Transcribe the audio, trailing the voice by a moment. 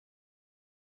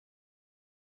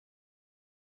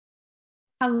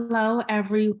Hello,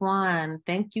 everyone.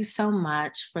 Thank you so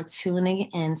much for tuning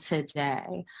in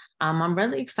today. I'm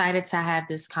really excited to have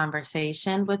this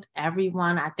conversation with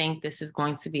everyone. I think this is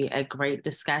going to be a great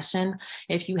discussion.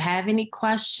 If you have any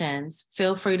questions,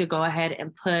 feel free to go ahead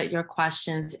and put your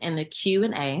questions in the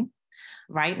Q&A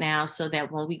right now so that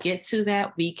when we get to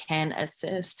that, we can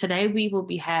assist. Today, we will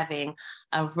be having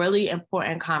a really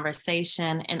important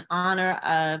conversation in honor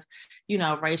of,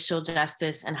 racial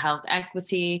justice and health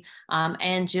equity.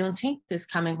 And Juneteenth is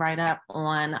coming right up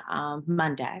on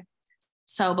Monday.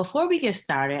 So before we get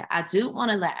started, I do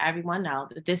want to let everyone know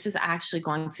that this is actually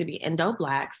going to be Endo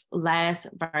Black's last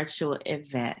virtual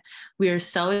event. We are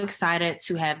so excited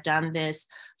to have done this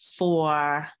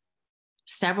for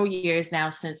several years now,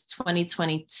 since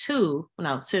 2020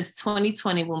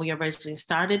 when we originally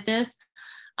started this,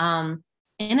 in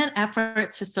an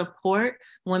effort to support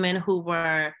women who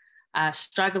were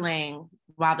struggling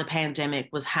while the pandemic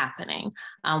was happening.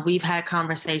 We've had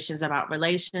conversations about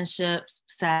relationships,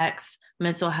 sex,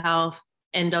 mental health,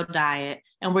 endo diet,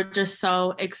 and we're just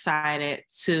so excited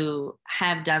to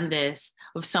have done this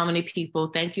with so many people.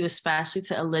 Thank you especially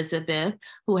to Elizabeth,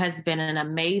 who has been an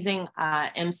amazing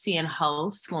MC and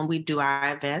host when we do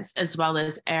our events, as well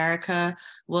as Erica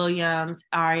Williams,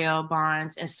 Ariel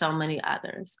Barnes, and so many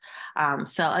others.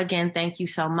 So again, thank you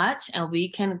so much, and we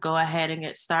can go ahead and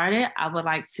get started. I would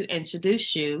like to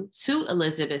introduce you to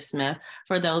Elizabeth Smith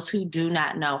for those who do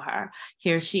not know her.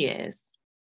 Here she is.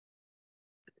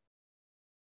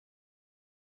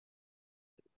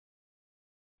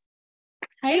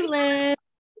 Hey, Liz.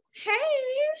 Hey,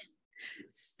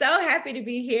 so happy to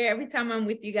be here. Every time I'm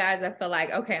with you guys, I feel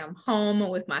like, okay, I'm home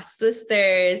with my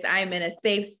sisters. I'm in a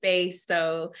safe space.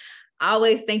 So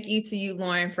always thank you to you,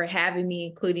 Lauren, for having me,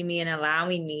 including me, and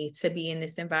allowing me to be in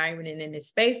this environment and in this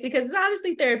space, because it's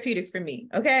honestly therapeutic for me.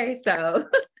 Okay. So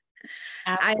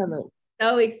Absolutely. I'm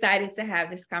so excited to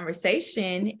have this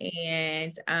conversation.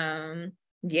 And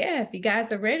yeah, if you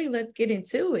guys are ready, let's get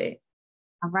into it.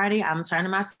 Alrighty, I'm turning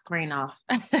my screen off.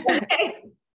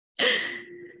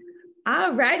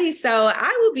 Alrighty, so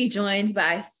I will be joined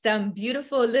by some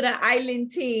beautiful little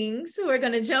island teens who are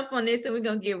going to jump on this, and we're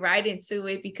going to get right into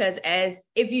it, because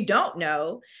if you don't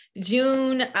know,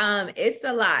 June, it's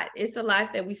a lot. It's a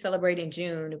lot that we celebrate in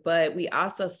June, but we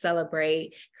also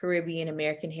celebrate Caribbean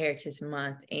American Heritage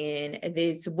Month. And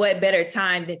it's what better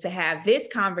time than to have this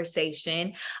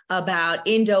conversation about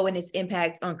endo and its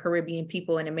impact on Caribbean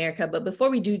people in America. But before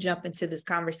we do jump into this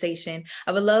conversation,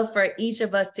 I would love for each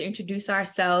of us to introduce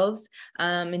ourselves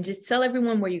and just tell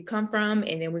everyone where you come from,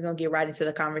 and then we're going to get right into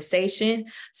the conversation.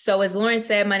 So as Lauren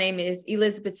said, my name is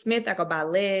Elizabeth Smith. I go by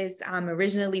Liz. I'm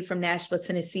originally from Nashville,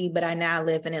 Tennessee, but I now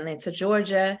live in Atlanta,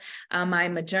 Georgia.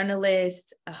 I'm a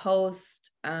journalist, a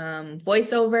host,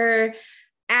 voiceover,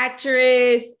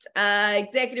 actress,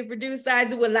 executive producer. I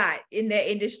do a lot in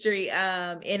the industry,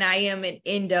 and I am an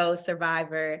endo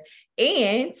survivor.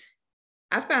 And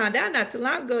I found out not too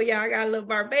long ago, y'all, I got a little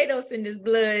Barbados in this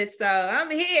blood, so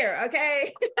I'm here,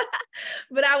 okay?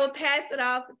 But I will pass it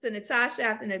off to Natasha.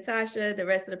 After Natasha, the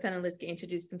rest of the panelists can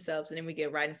introduce themselves, and then we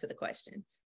get right into the questions.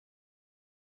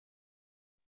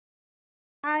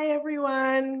 Hi,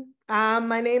 everyone.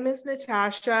 My name is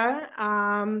Natasha.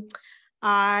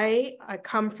 I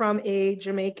come from a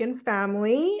Jamaican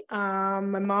family. My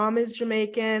mom is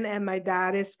Jamaican and my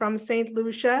dad is from St.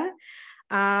 Lucia.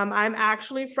 I'm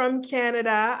actually from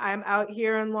Canada. I'm out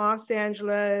here in Los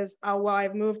Angeles.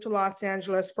 I've moved to Los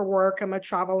Angeles for work. I'm a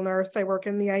travel nurse. I work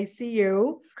in the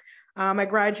ICU. I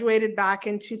graduated back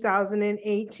in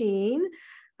 2018.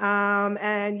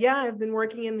 And yeah, I've been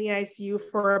working in the ICU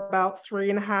for about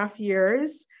 3.5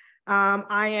 years.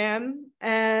 I am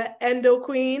an endo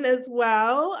queen as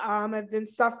well. I've been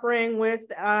suffering with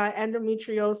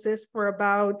endometriosis for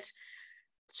about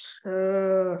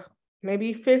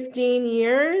maybe 15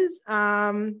 years.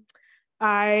 I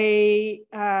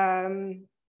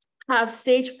have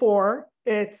stage 4.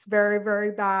 It's very,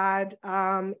 very bad.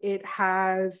 It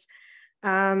has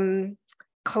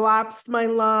collapsed my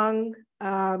lung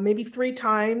maybe 3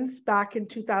 times back in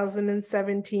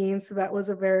 2017. So that was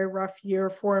a very rough year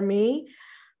for me.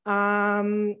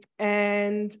 I'm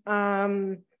doing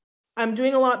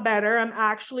a lot better.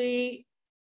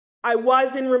 I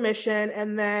was in remission,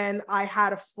 and then I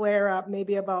had a flare up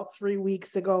maybe about 3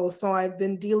 weeks ago. So I've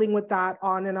been dealing with that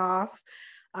on and off.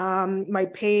 My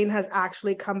pain has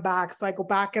actually come back. So I go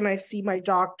back and I see my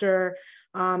doctor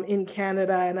in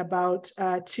Canada in about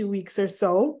 2 weeks or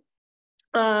so.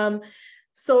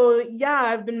 So yeah,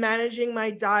 I've been managing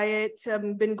my diet,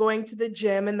 been going to the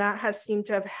gym, and that has seemed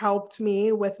to have helped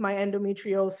me with my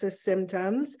endometriosis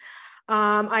symptoms.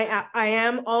 I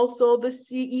am also the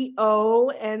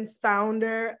CEO and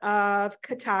founder of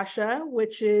Natasha,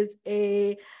 which is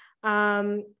a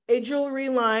jewelry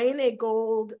line, a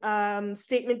gold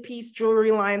statement piece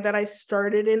jewelry line that I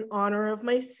started in honor of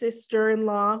my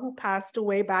sister-in-law who passed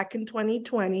away back in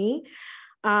 2020.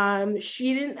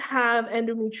 She didn't have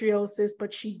endometriosis,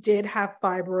 but she did have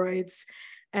fibroids.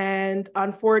 And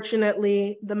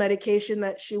unfortunately, the medication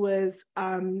that she was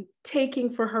taking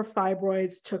for her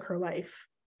fibroids took her life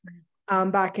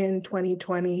back in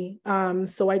 2020.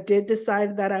 So I did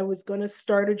decide that I was going to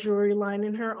start a jewelry line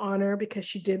in her honor because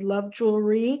she did love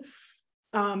jewelry.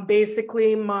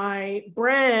 Basically, my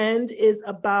brand is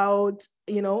about,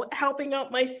 helping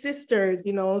out my sisters,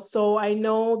 so I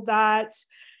know that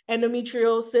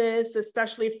endometriosis,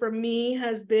 especially for me,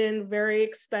 has been very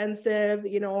expensive.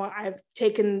 I've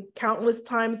taken countless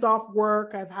times off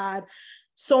work. I've had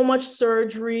so much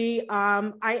surgery.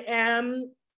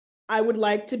 I would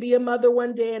like to be a mother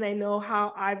one day, and I know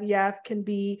how IVF can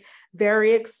be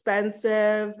very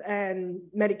expensive and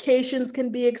medications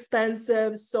can be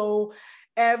expensive. So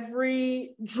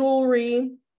every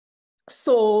jewelry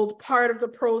sold, part of the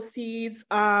proceeds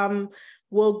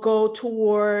will go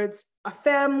towards a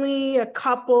family, a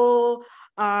couple,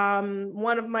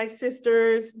 one of my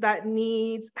sisters that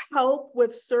needs help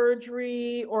with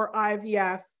surgery or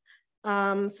IVF.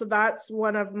 So that's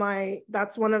one of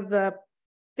the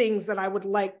things that I would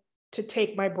like to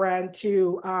take my brand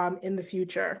to in the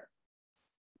future.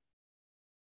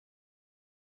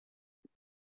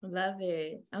 Love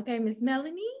it. Okay, Miss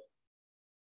Melanie.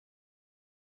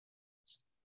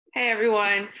 Hey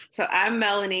everyone, so I'm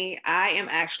Melanie. I am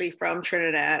actually from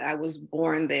Trinidad. I was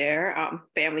born there,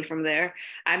 family from there.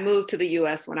 I moved to the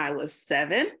US when I was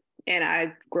 7 and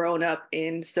I've grown up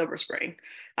in Silver Spring.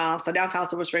 So downtown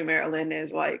Silver Spring, Maryland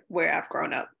is like where I've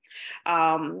grown up.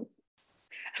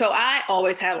 So I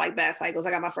always had like bad cycles.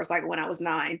 I got my first cycle when I was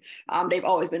 9. They've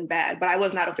always been bad, but I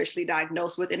was not officially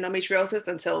diagnosed with endometriosis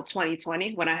until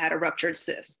 2020 when I had a ruptured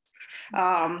cyst.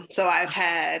 So I've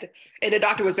had, and the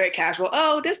doctor was very casual.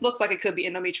 Oh, this looks like it could be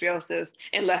endometriosis,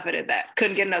 and left it at that.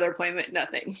 Couldn't get another appointment,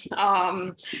 nothing.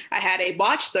 I had a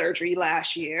botched surgery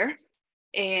last year,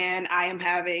 and I am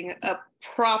having a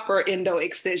proper endo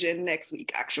excision next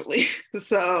week, actually.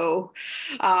 So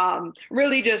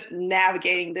really just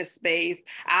navigating this space.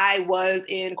 I was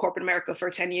in corporate America for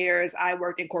 10 years. I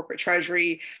worked in corporate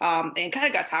treasury and kind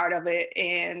of got tired of it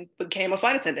and became a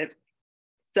flight attendant.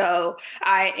 So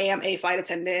I am a flight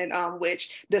attendant,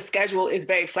 which the schedule is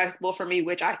very flexible for me,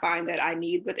 which I find that I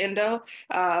need with endo.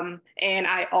 And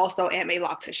I also am a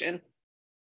loctician.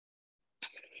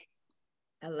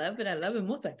 I love it. I love it.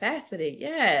 Multifaceted.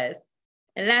 Yes.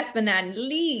 And last but not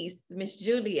least, Miss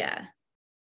Julia.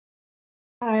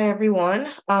 Hi, everyone.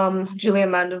 Julia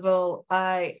Mandeville.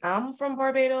 I am from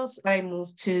Barbados. I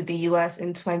moved to the US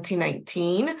in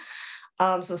 2019.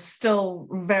 So still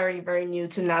very, very new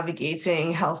to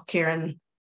navigating healthcare and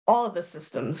all of the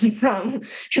systems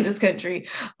in this country.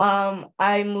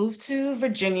 I moved to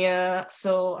Virginia.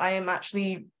 So I am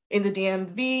actually in the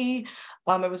DMV.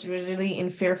 I was originally in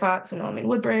Fairfax and I'm in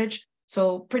Woodbridge.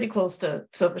 So pretty close to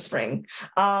Silver Spring.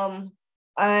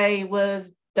 I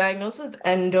was diagnosed with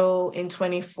endo in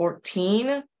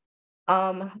 2014.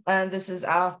 And this is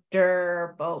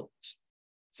after about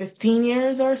 15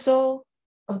 years or so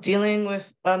of dealing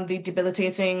with the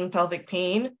debilitating pelvic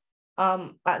pain.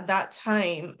 At that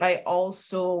time, I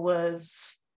also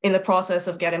was in the process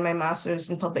of getting my master's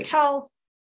in public health,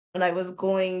 and I was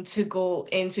going to go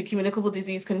into communicable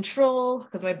disease control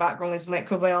because my background is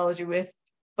microbiology with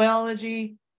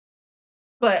biology.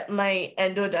 But my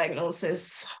endo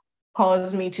diagnosis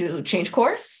caused me to change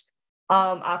course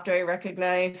after I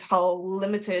recognized how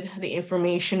limited the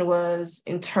information was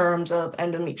in terms of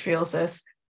endometriosis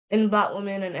in Black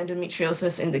women and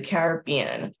endometriosis in the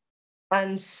Caribbean.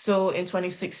 And so in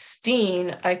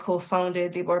 2016, I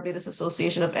co-founded the Barbados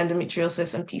Association of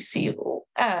Endometriosis and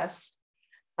PCOS.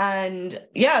 And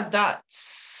yeah,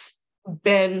 that's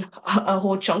been a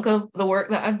whole chunk of the work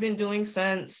that I've been doing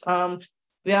since.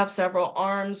 We have several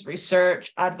arms: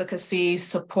 research, advocacy,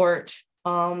 support,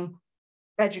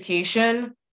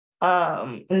 education.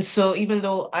 And so even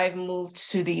though I've moved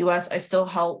to the US, I still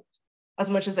help as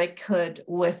much as I could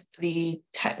with the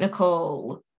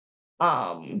technical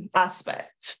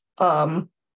aspect.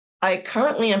 I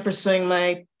currently am pursuing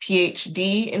my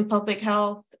PhD in public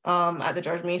health at the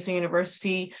George Mason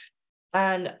University,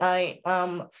 and I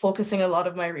am focusing a lot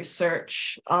of my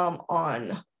research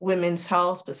on women's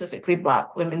health, specifically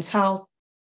Black women's health.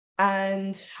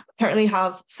 and currently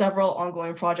have several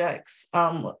ongoing projects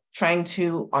trying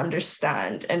to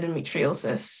understand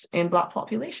endometriosis in Black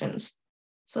populations.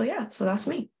 So yeah, so that's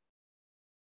me.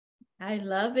 I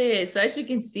love it. So as you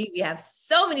can see, we have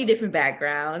so many different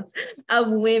backgrounds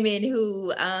of women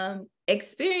who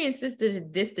experience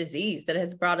this disease that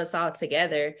has brought us all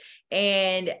together.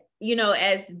 And, you know,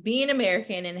 as being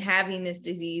American and having this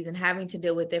disease and having to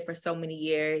deal with it for so many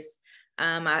years,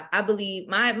 I believe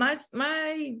my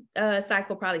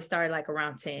cycle probably started like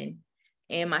around 10,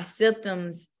 and my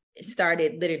symptoms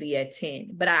started literally at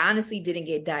 10, but I honestly didn't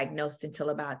get diagnosed until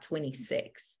about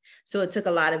 26. So it took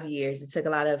a lot of years. It took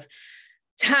a lot of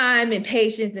time and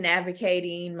patience and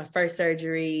advocating. My first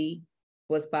surgery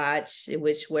was botched,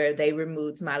 where they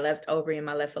removed my left ovary and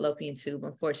my left fallopian tube,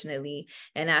 unfortunately.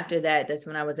 And after that, that's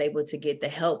when I was able to get the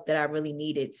help that I really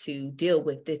needed to deal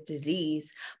with this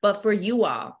disease. But for you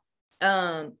all,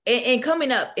 and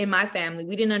coming up in my family,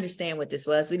 we didn't understand what this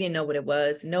was. We didn't know what it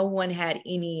was. No one had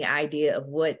any idea of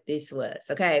what this was.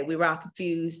 Okay. We were all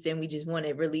confused and we just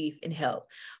wanted relief and help.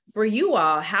 For you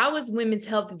all, how is women's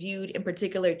health viewed in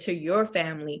particular to your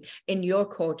family and your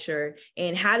culture?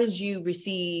 And how did you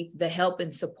receive the help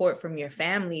and support from your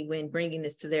family when bringing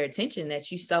this to their attention that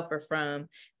you suffer from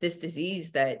this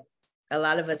disease that a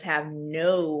lot of us have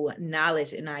no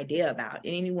knowledge and idea about?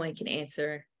 And anyone can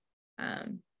answer.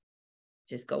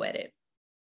 Just go at it.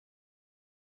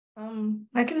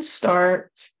 I can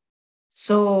start.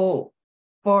 So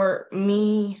for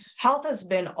me, health has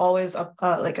been always a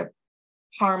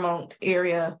paramount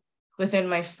area within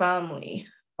my family.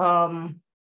 However,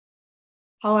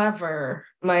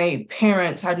 my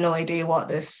parents had no idea what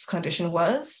this condition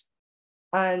was.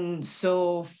 And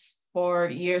so for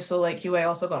years, so like you, I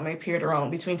also got my period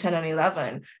around between 10 and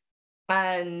 11.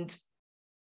 And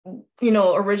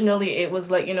originally it was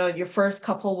like, your first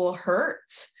couple will hurt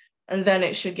and then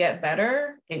it should get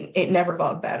better. And it never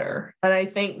got better. And I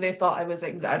think they thought I was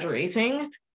exaggerating.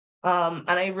 And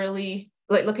I really,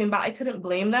 like, looking back, I couldn't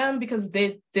blame them because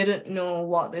they didn't know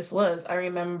what this was. I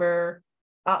remember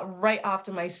right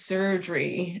after my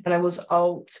surgery, and I was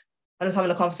out and I was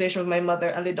having a conversation with my mother,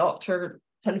 and the doctor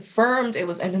confirmed it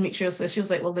was endometriosis. She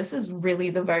was like, well, this is really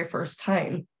the very first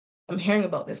time I'm hearing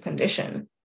about this condition.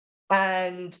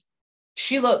 And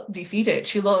she looked defeated.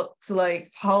 She looked like,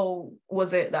 how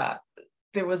was it that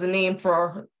there was a name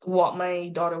for what my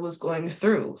daughter was going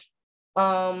through?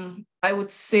 I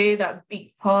would say that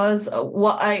because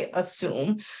what I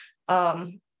assume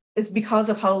is because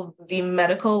of how the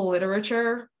medical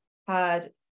literature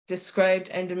had described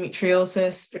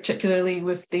endometriosis, particularly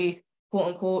with the quote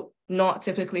unquote not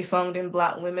typically found in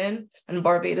Black women, and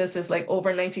Barbados is like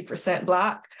over 90%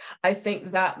 Black. I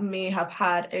think that may have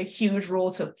had a huge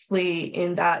role to play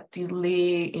in that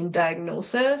delay in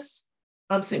diagnosis,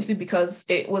 simply because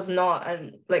it was not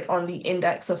on the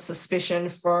index of suspicion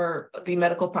for the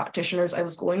medical practitioners I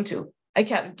was going to. I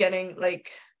kept getting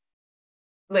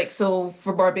so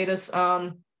for Barbados,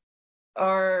 our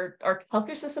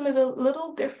healthcare system is a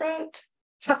little different.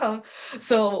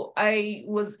 So I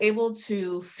was able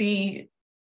to see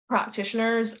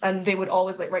practitioners and they would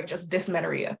always write just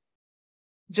dysmenorrhea.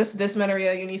 Just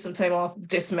dysmenorrhea, you need some time off,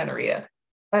 dysmenorrhea.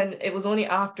 And it was only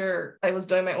after I was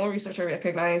doing my own research I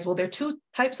recognized, well, there are two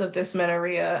types of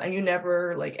dysmenorrhea and you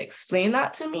never explained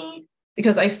that to me,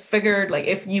 because I figured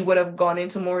if you would have gone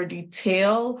into more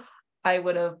detail, I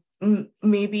would have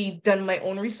maybe done my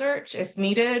own research if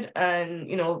needed and,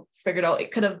 figured out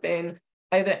it could have been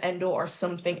either endo or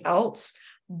something else.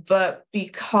 But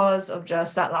because of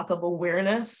just that lack of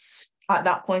awareness at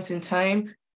that point in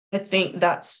time, I think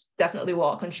that's definitely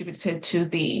what contributed to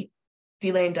the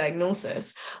delay in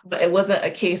diagnosis. But it wasn't a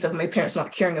case of my parents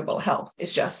not caring about health.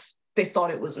 It's just they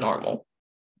thought it was normal.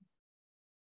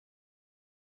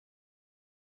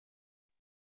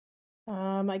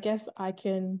 I guess I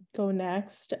can go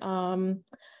next.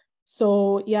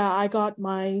 So yeah, I got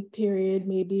my period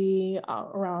maybe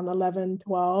around 11,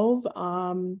 12.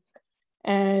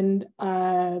 And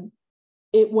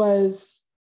it was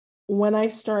when I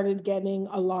started getting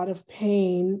a lot of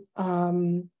pain,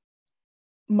 my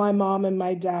mom and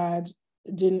my dad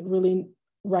didn't really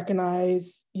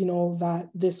recognize, that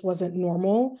this wasn't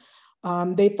normal.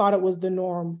 They thought it was the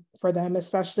norm for them,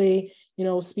 especially,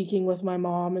 speaking with my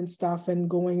mom and stuff and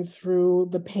going through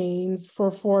the pains for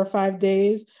 4 or 5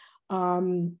 days.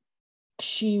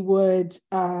 She would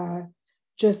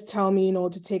just tell me,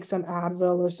 to take some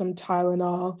Advil or some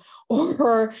Tylenol,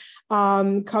 or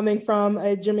coming from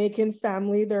a Jamaican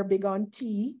family, they're big on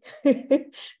tea,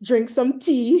 drink some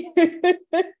tea,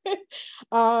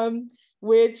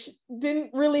 which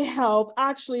didn't really help.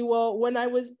 Actually, well, when I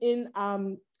was in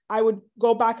I would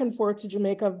go back and forth to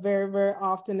Jamaica very, very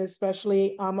often,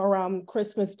 especially around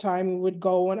Christmas time. We would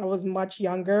go when I was much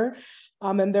younger.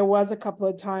 And there was a couple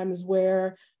of times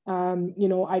where,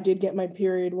 I did get my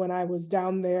period when I was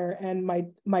down there. And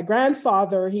my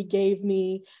grandfather, he gave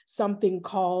me something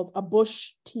called a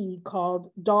bush tea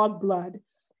called dog blood.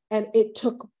 And it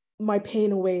took my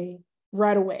pain away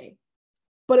right away.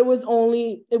 But it was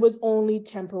only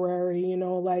temporary,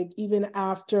 like even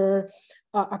after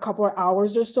a couple of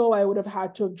hours or so, I would have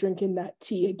had to have drinking that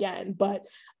tea again. But,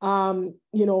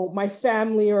 my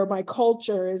family or my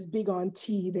culture is big on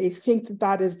tea. They think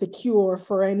that is the cure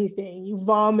for anything. You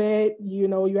vomit, you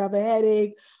have a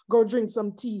headache, go drink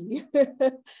some tea.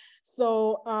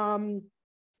 So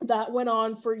that went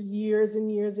on for years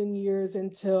and years and years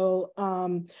until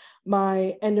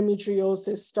my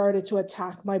endometriosis started to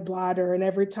attack my bladder. And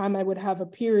every time I would have a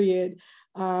period,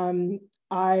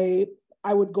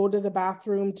 I would go to the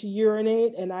bathroom to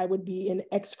urinate and I would be in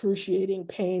excruciating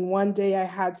pain. One day I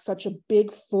had such a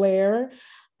big flare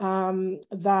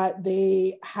that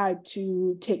they had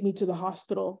to take me to the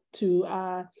hospital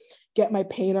to get my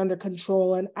pain under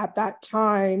control. And at that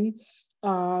time,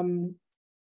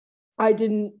 we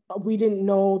didn't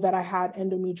know that I had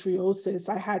endometriosis.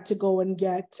 I had to go and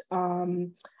get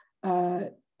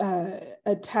a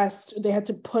test. They had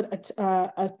to put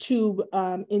a tube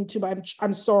into my,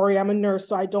 I'm sorry, I'm a nurse,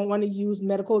 so I don't want to use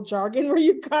medical jargon where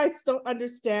you guys don't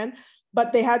understand,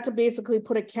 but they had to basically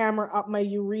put a camera up my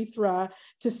urethra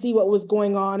to see what was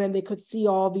going on, and they could see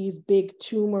all these big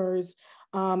tumors.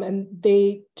 And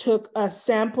they took a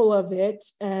sample of it,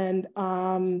 and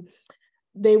I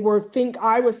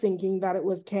was thinking that it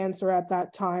was cancer at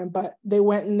that time, but they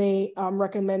went and they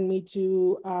recommended me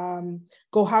to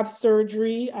go have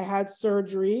surgery. I had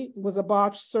surgery, it was a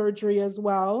botched surgery as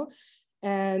well.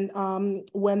 And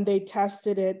when they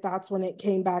tested it, that's when it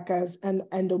came back as an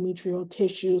endometrial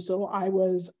tissue. So I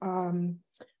was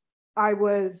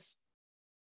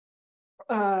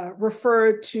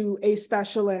referred to a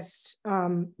specialist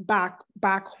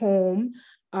back home,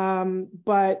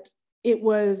 but it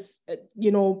was,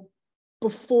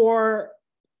 before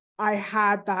I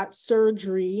had that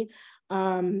surgery,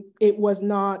 it was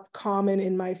not common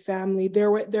in my family.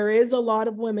 There is a lot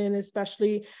of women,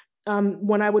 especially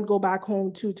when I would go back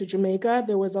home to Jamaica,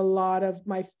 there was a lot of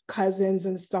my cousins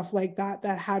and stuff like that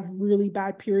had really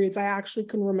bad periods. I actually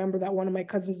can remember that one of my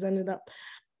cousins ended up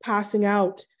passing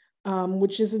out,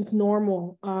 which isn't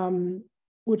normal.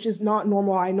 Which is not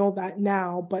normal. I know that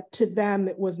now, but to them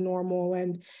it was normal.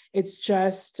 And it's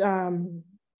just,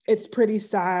 it's pretty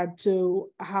sad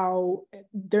to how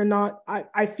they're not,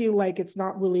 I feel like it's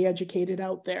not really educated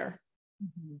out there.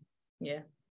 Mm-hmm. Yeah.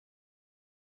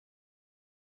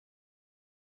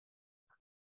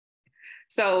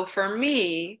 So for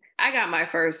me, I got my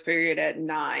first period at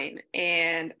 9.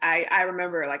 And I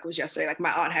remember like it was yesterday, like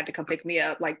my aunt had to come pick me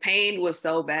up. Like pain was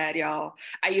so bad, y'all.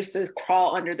 I used to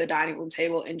crawl under the dining room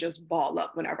table and just ball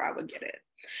up whenever I would get it.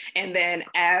 And then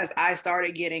as I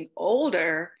started getting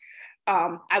older,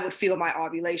 I would feel my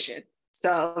ovulation.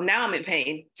 So now I'm in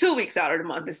pain 2 weeks out of the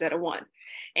month instead of 1.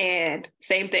 And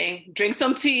same thing, drink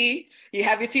some tea. You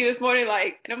have your tea this morning,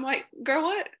 and I'm like, girl,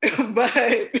 what? But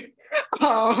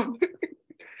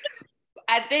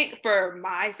I think for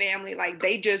my family,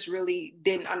 they just really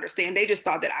didn't understand. They just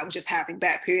thought that I was just having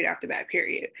bad period after bad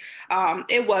period.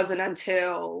 It wasn't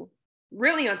until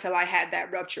I had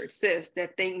that ruptured cyst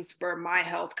that things for my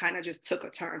health kind of just took a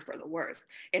turn for the worse.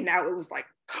 And now it was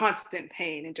constant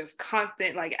pain and just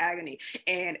constant agony.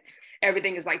 And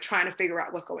everything is trying to figure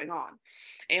out what's going on.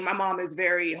 And my mom is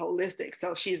very holistic.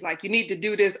 So she's like, you need to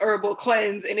do this herbal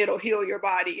cleanse and it'll heal your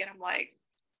body. And I'm like,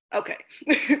 okay.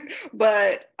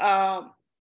 But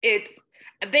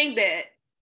I think that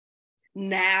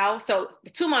now, so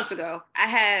 2 months ago, I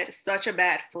had such a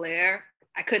bad flare,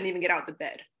 I couldn't even get out the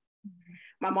bed.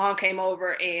 My mom came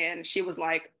over and she was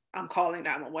like, I'm calling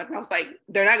 911. And I was like,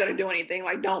 they're not going to do anything.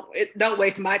 Don't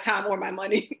waste my time or my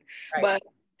money. Right. But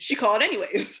she called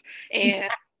anyways. And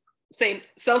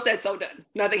so said, so done.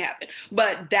 Nothing happened.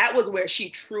 But that was where she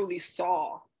truly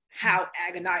saw how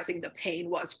agonizing the pain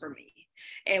was for me.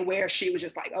 And where she was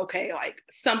just like, okay,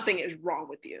 something is wrong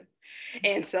with you.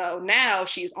 And so now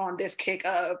she's on this kick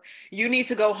of, you need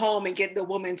to go home and get the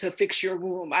woman to fix your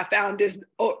womb. I found this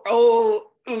old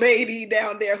lady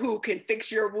down there who can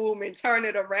fix your womb and turn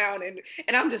it around. And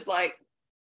I'm just like,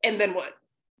 and then what?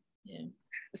 Yeah.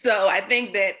 So I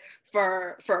think that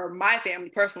for my family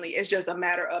personally, it's just a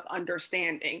matter of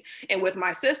understanding. And with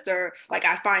my sister,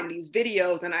 I find these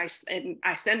videos and I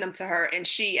send them to her, and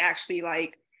she actually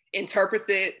interprets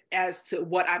it as to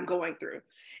what I'm going through.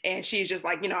 And she's just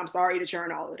like, I'm sorry that you're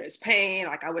in all of this pain.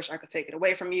 Like, I wish I could take it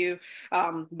away from you.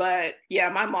 But yeah,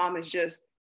 my mom is just,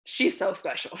 she's so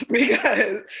special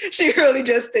because she really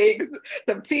just thinks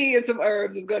some tea and some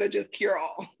herbs is going to just cure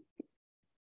all.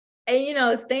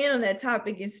 And, staying on that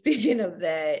topic and speaking of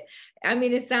that, I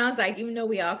mean, it sounds like even though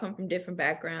we all come from different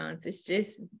backgrounds, it's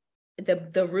just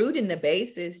the root and the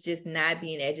base is just not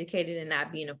being educated and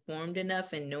not being informed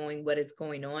enough and knowing what is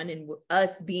going on, and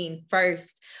us being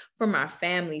first from our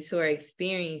families who are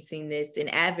experiencing this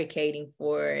and advocating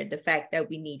for the fact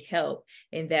that we need help,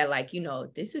 and that, like,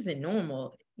 this isn't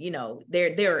normal.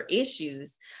 There are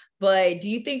issues. But do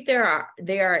you think there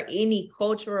are any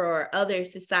cultural or other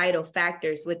societal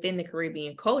factors within the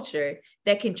Caribbean culture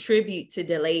that contribute to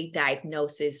delayed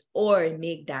diagnosis or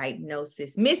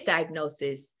misdiagnosis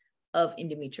of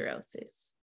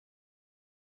endometriosis?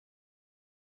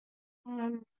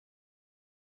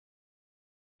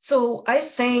 So I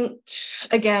think,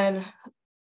 again,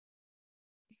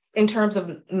 in terms of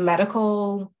the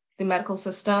medical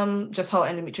system, just how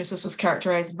endometriosis was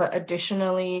characterized, but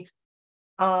additionally,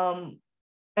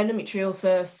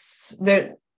 endometriosis,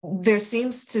 there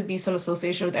seems to be some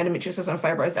association with endometriosis and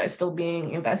fibroids that is still being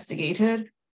investigated.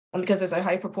 Because there's a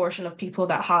high proportion of people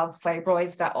that have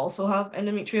fibroids that also have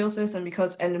endometriosis, and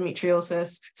because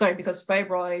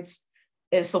fibroids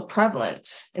is so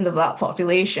prevalent in the Black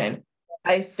population,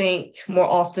 I think more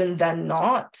often than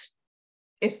not,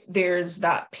 if there's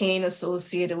that pain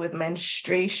associated with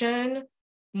menstruation,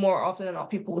 more often than not,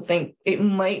 people would think it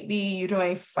might be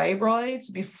uterine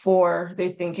fibroids before they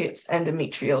think it's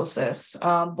endometriosis,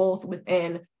 both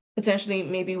potentially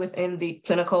maybe within the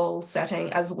clinical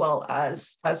setting as well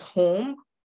as home.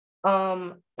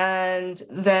 And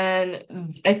then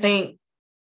I think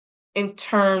in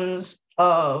terms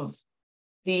of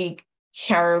the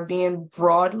Caribbean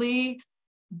broadly,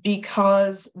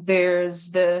 because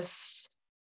there's this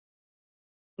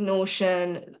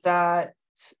notion that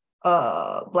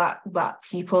Black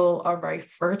people are very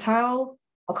fertile,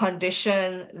 a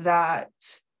condition that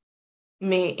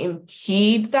may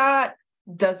impede that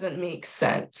doesn't make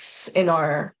sense in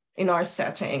our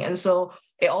setting. And so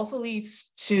it also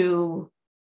leads to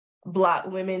Black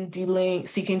women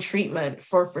seeking treatment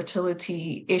for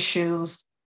fertility issues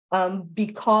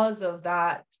because of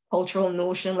that cultural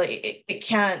notion. Like it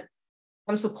can't,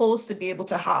 I'm supposed to be able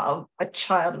to have a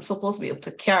child, I'm supposed to be able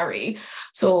to carry.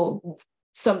 So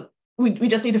we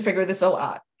just need to figure this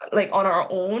out like on our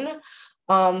own.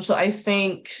 So I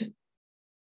think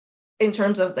in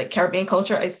terms of like Caribbean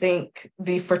culture, I think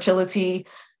the fertility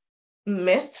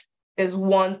myth is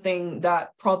one thing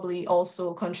that probably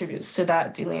also contributes to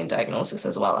that delay in diagnosis,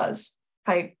 as well as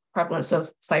high prevalence of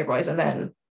fibroids and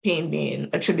then pain being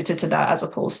attributed to that as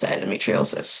opposed to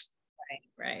endometriosis.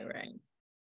 Right.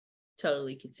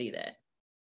 Totally can see that.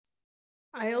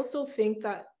 I also think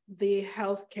that the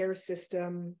healthcare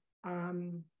system, I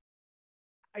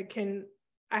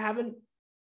haven't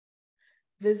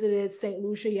visited St.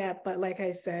 Lucia yet, but like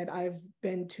I said, I've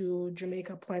been to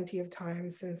Jamaica plenty of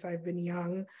times since I've been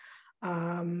young.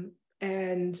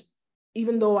 And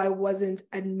even though I wasn't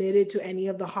admitted to any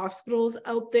of the hospitals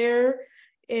out there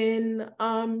in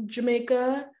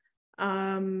Jamaica,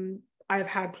 I've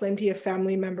had plenty of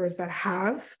family members that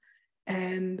have,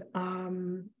 and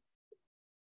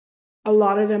a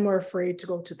lot of them are afraid to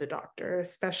go to the doctor,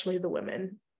 especially the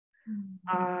women.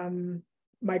 Mm-hmm.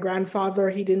 My grandfather,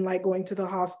 he didn't like going to the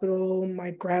hospital. My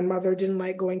grandmother didn't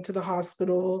like going to the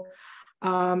hospital,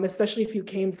 especially if you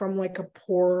came from like a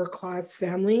poor class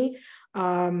family.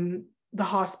 The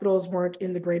hospitals weren't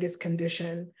in the greatest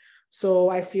condition. So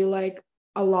I feel like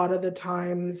a lot of the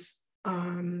times,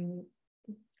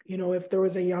 if there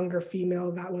was a younger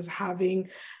female that was having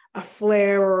a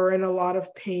flare or in a lot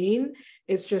of pain,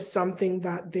 it's just something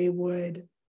that they would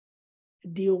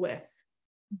deal with,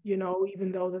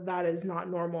 even though that is not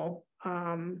normal.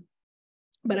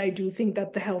 But I do think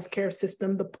that the healthcare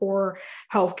system, the poor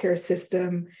healthcare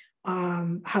system,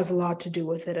 has a lot to do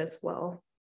with it as well.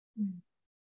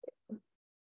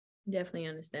 Definitely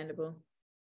understandable.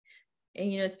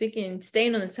 And,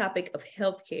 staying on the topic of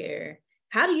healthcare,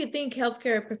 how do you think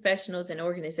healthcare professionals and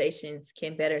organizations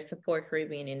can better support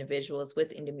Caribbean individuals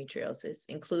with endometriosis,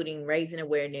 including raising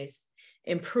awareness,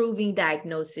 improving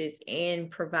diagnosis,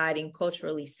 and providing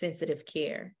culturally sensitive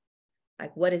care?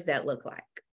 Like, what does that look like?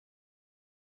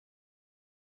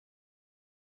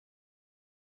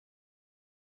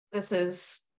 This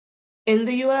is in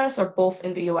the US or both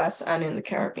in the US and in the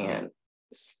Caribbean?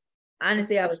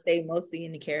 Honestly, I would say mostly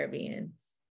in the Caribbean.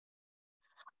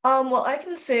 Well, I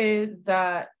can say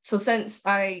that, so since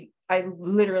I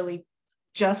literally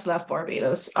just left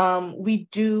Barbados, we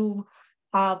do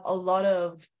have a lot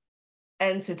of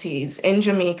entities in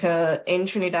Jamaica, in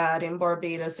Trinidad, in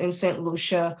Barbados, in St.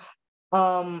 Lucia,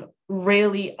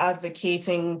 really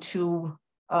advocating to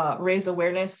raise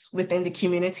awareness within the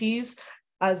communities,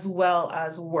 as well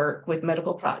as work with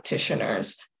medical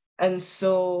practitioners. And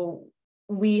so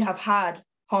we have had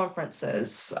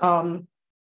conferences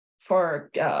for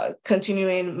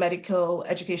continuing medical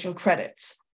education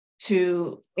credits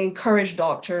to encourage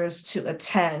doctors to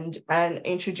attend and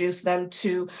introduce them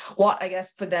to what I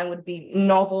guess for them would be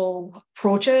novel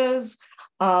approaches,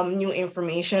 new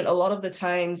information. A lot of the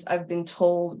times I've been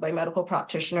told by medical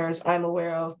practitioners I'm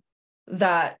aware of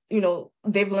that,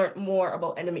 they've learned more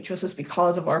about endometriosis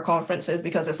because of our conferences,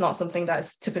 because it's not something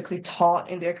that's typically taught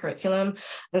in their curriculum.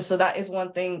 And so that is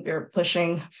one thing we're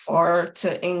pushing for,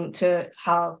 to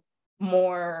have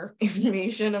more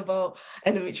information about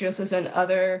endometriosis and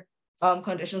other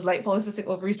conditions like polycystic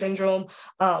ovary syndrome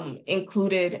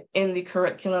included in the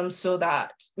curriculum, so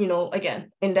that,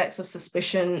 again, index of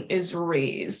suspicion is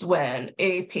raised when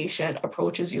a patient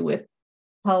approaches you with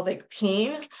pelvic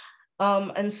pain.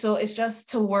 And so it's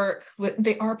just to work with,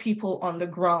 there are people on the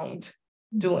ground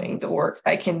doing the work.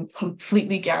 I can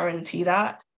completely guarantee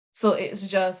that. So it's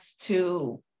just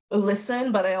to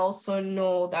listen, but I also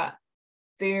know that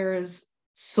there's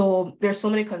so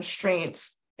many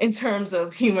constraints in terms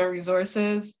of human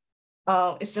resources.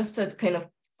 It's just to kind of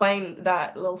find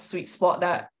that little sweet spot,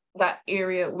 that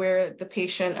area where the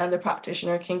patient and the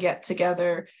practitioner can get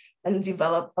together and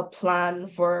develop a plan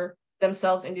for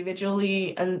themselves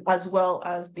individually, and as well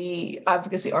as the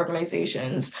advocacy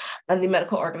organizations and the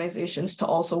medical organizations to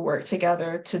also work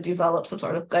together to develop some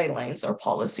sort of guidelines or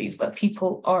policies. But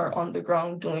people are on the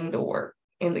ground doing the work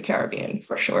in the Caribbean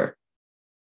for sure.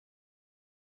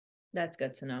 That's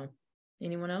good to know.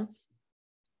 Anyone else?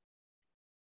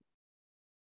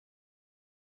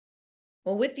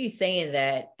 Well, with you saying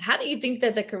that, how do you think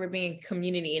that the Caribbean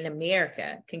community in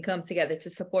America can come together to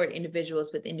support individuals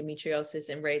with endometriosis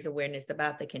and raise awareness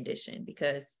about the condition?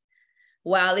 Because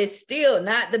while it's still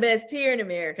not the best here in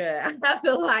America, I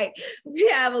feel like we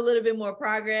have a little bit more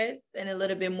progress and a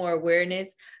little bit more awareness.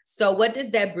 So what does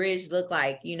that bridge look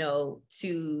like,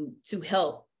 to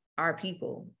help our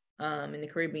people in the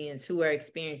Caribbean who are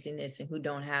experiencing this and who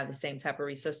don't have the same type of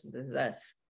resources as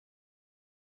us?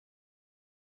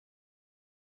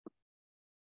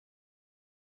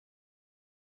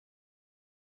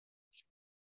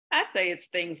 I say it's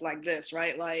things like this,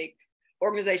 right? Like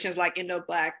organizations like Endo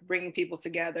Black bringing people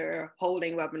together,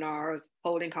 holding webinars,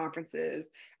 holding conferences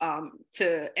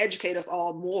to educate us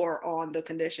all more on the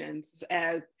conditions.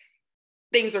 As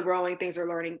things are growing, things are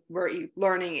learning, we're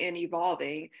learning and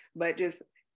evolving, but just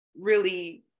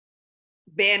really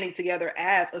banding together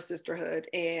as a sisterhood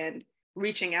and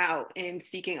reaching out and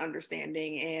seeking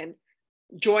understanding and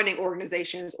joining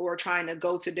organizations or trying to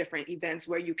go to different events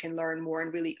where you can learn more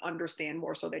and really understand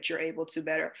more, so that you're able to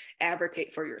better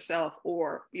advocate for yourself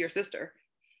or your sister.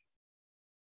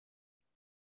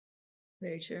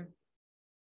 Very true.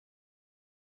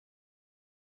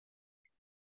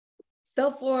 So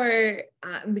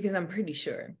because I'm pretty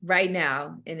sure right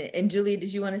now, and Julia,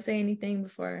 did you want to say anything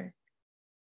before?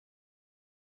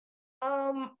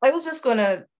 I was just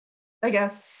gonna, I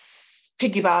guess,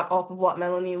 piggyback off of what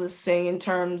Melanie was saying in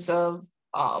terms of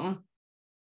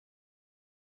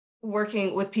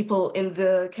working with people in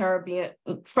the Caribbean,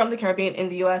 from the Caribbean in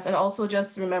the US, and also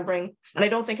just remembering, and I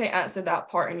don't think I answered that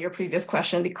part in your previous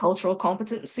question, the cultural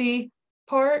competency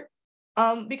part,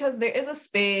 because there is a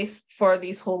space for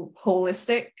these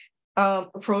holistic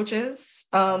approaches,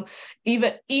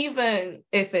 even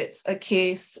if it's a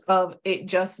case of it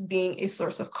just being a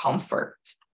source of comfort.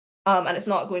 And it's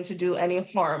not going to do any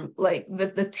harm. Like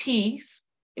the teas,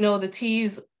 the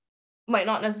teas might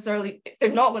not necessarily,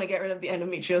 they're not going to get rid of the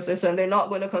endometriosis, and they're not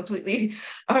going to completely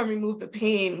remove the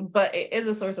pain, but it is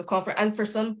a source of comfort. And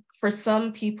for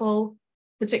some people,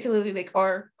 particularly like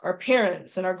our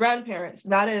parents and our grandparents,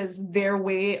 that is their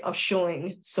way of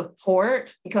showing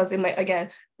support, because they might, again,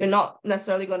 they're not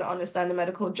necessarily going to understand the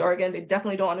medical jargon. They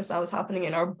definitely don't understand what's happening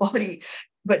in our body,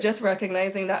 but just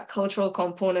recognizing that cultural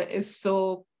component is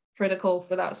so critical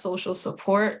for that social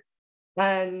support.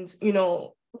 And,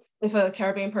 if a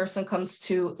Caribbean person comes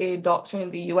to a doctor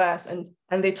in the US and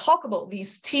they talk about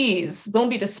these teas, don't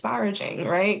be disparaging,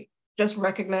 right? Just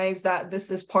recognize that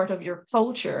this is part of your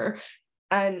culture,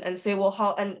 and say, well,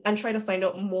 how, and try to find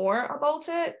out more about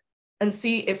it and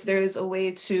see if there's a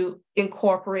way to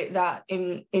incorporate that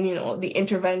in the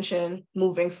intervention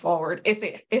moving forward, if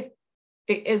it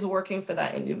is working for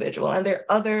that individual. And there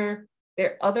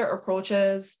are other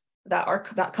approaches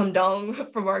that come down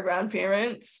from our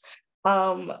grandparents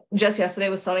Just yesterday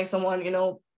was telling someone,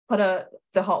 put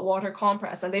the hot water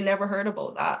compress, and they never heard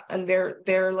about that. And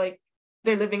they're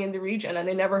living in the region and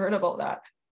they never heard about that.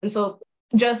 And so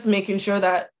just making sure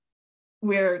that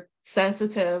we're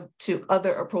sensitive to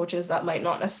other approaches that might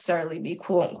not necessarily be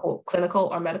quote unquote clinical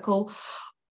or medical,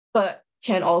 but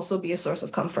can also be a source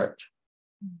of comfort.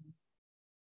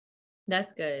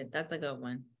 That's good. That's a good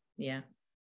one. Yeah.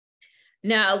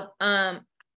 Now,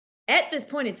 at this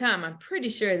point in time, I'm pretty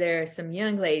sure there are some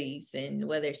young ladies, and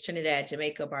whether it's Trinidad,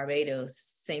 Jamaica, Barbados,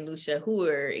 St. Lucia, who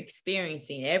are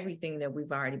experiencing everything that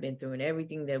we've already been through and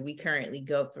everything that we currently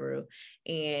go through.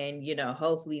 And,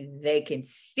 hopefully they can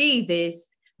see this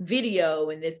video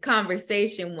and this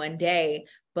conversation one day.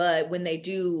 But when they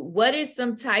do, what is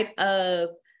some type of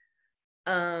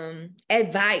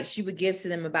advice you would give to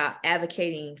them about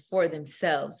advocating for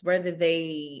themselves, whether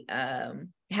they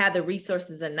have the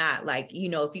resources or not? Like,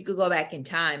 if you could go back in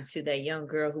time to that young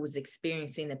girl who was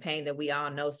experiencing the pain that we all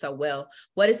know so well,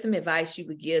 what is some advice you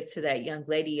would give to that young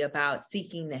lady about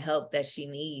seeking the help that she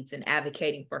needs and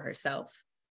advocating for herself?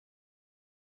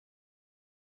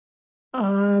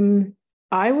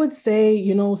 I would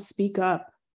say, speak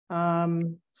up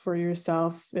for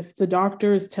yourself. If the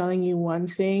doctor is telling you one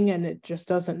thing and it just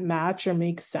doesn't match or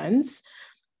make sense,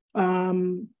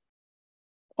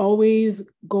 always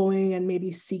going and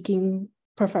maybe seeking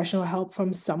professional help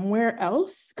from somewhere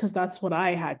else, because that's what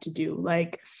I had to do.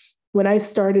 Like when I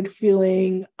started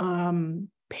feeling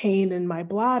pain in my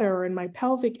bladder or in my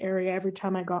pelvic area every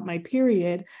time I got my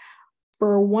period,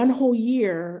 for 1 whole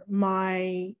year,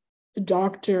 my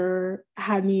doctor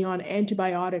had me on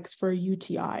antibiotics for a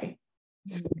UTI.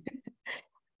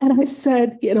 And I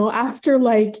said, after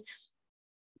like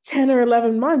 10 or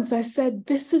 11 months, I said,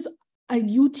 this is a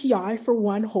UTI for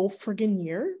 1 whole friggin'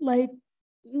 year? Like,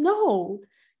 no,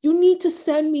 you need to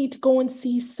send me to go and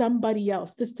see somebody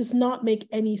else. This does not make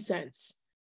any sense.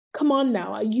 Come on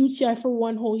now, a UTI for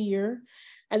 1 whole year.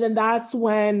 And then that's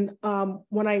when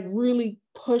I really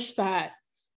pushed that,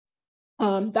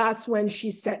 that's when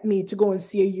she sent me to go and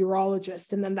see a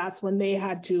urologist. And then that's when they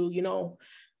had to,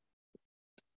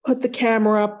 put the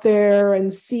camera up there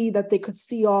and see that they could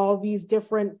see all these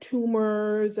different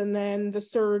tumors and then the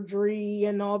surgery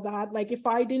and all that. Like if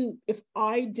I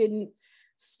didn't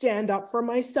stand up for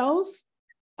myself,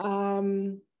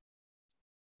 I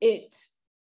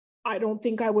don't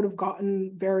think I would have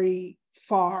gotten very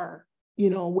far,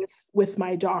 with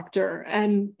my doctor.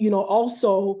 And,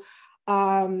 also,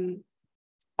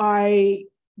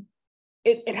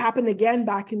 it happened again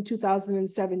back in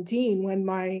 2017 when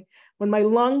my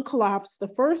lung collapsed the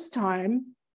first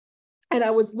time, and I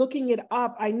was looking it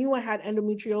up. I knew I had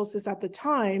endometriosis at the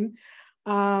time,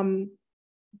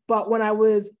 but when I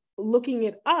was looking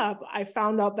it up, I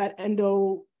found out that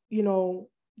endo,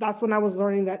 that's when I was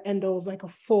learning that endo is like a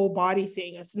full body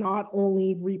thing. It's not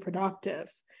only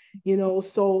reproductive,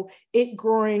 so it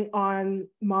growing on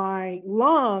my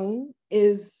lung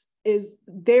is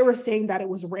they were saying that it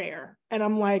was rare. And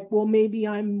I'm like, well, maybe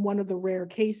I'm one of the rare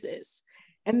cases.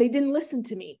 And they didn't listen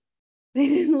to me.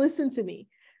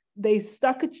 They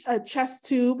stuck a chest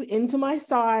tube into my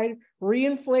side,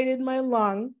 reinflated my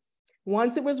lung.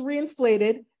 Once it was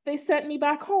reinflated, they sent me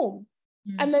back home.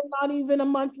 And then not even a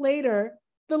month later,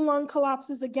 the lung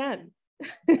collapses again.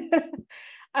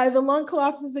 The lung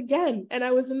collapses again. And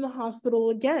I was in the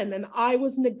hospital again. And I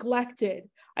was neglected.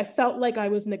 I felt like I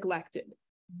was neglected.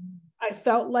 I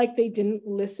felt like they didn't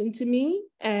listen to me.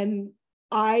 And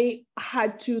I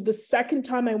had to, the second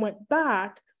time I went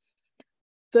back,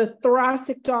 the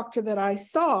thoracic doctor that I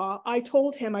saw, I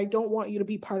told him, I don't want you to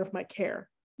be part of my care.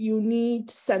 You need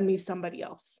to send me somebody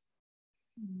else.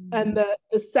 And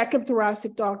the second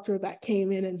thoracic doctor that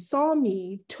came in and saw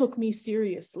me took me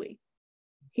seriously.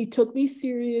 He took me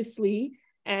seriously,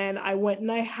 and I went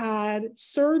and I had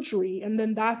surgery. And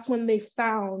then that's when they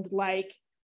found like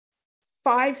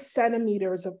 5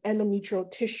 centimeters of endometrial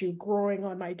tissue growing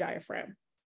on my diaphragm.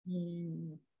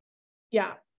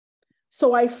 Yeah.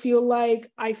 So I feel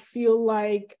like,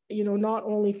 not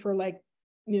only for like,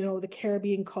 the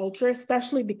Caribbean culture,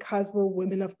 especially because we're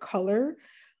women of color,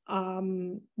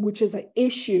 which is an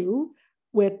issue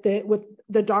with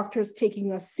the doctors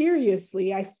taking us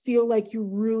seriously, I feel like you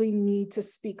really need to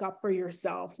speak up for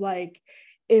yourself. Like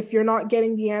if you're not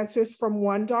getting the answers from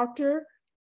one doctor,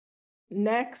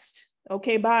 next,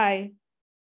 okay, bye.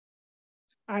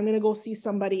 I'm going to go see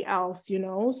somebody else,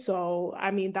 So,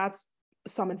 I mean, that's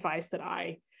some advice that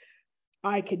I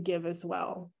could give as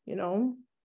well,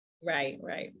 Right.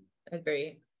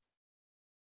 Agree.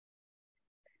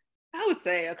 I would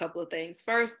say a couple of things.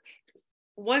 First,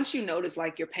 once you notice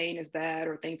like your pain is bad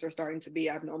or things are starting to be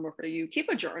abnormal for you, keep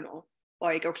a journal.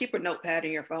 like, or keep a notepad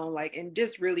in your phone, like, and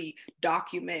just really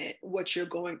document what you're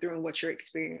going through and what you're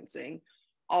experiencing.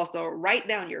 Also, write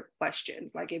down your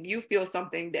questions. Like, if you feel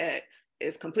something that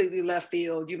is completely left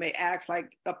field, you may ask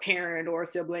like a parent or a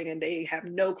sibling and they have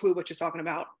no clue what you're talking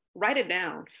about. Write it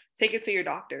down, take it to your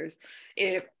doctors.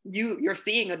 If you're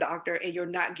seeing a doctor and you're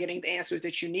not getting the answers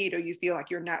that you need, or you feel like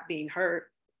you're not being heard,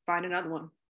 find another one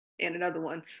and another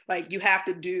one. Like, you have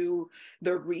to do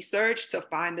the research to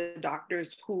find the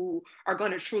doctors who are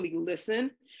going to truly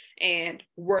listen and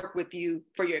work with you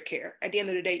for your care. At the end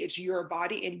of the day, it's your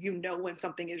body, and you know when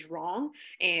something is wrong,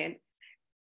 and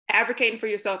advocating for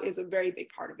yourself is a very big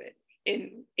part of it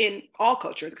in all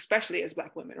cultures, especially as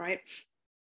Black women, right?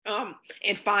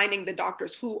 And finding the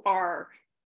doctors who are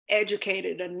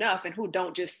educated enough and who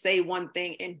don't just say one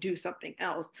thing and do something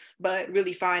else, but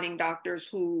really finding doctors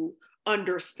who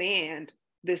understand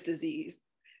this disease,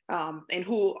 and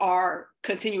who are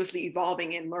continuously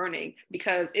evolving and learning,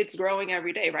 because it's growing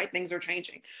every day, right? Things are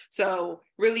changing. So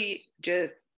really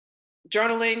just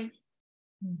journaling,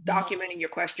 documenting your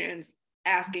questions,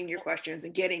 asking your questions,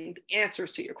 and getting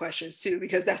answers to your questions too,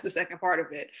 because that's the second part of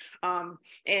it.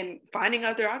 And finding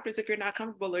other doctors if you're not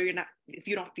comfortable, or if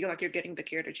you don't feel like you're getting the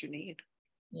care that you need.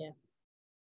 Yeah.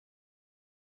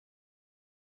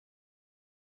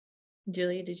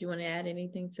 Julia, did you want to add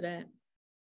anything to that?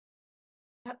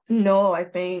 No, I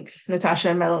think Natasha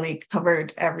and Melanie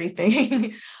covered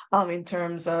everything in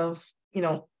terms of,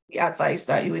 the advice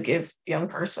that you would give young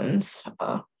persons.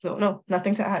 No,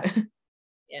 nothing to add.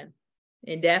 Yeah,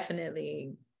 and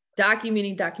definitely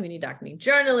documenting,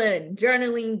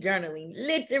 journaling,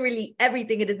 literally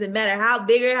everything. It doesn't matter how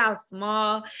big or how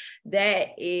small. That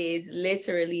is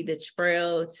literally the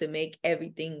trail to make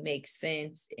everything make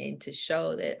sense and to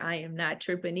show that I am not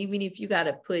tripping. Even if you got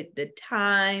to put the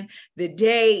time, the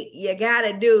date, you got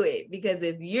to do it, because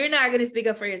if you're not going to speak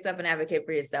up for yourself and advocate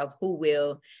for yourself, who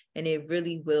will? And it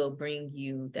really will bring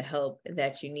you the help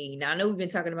that you need. Now, I know we've been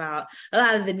talking about a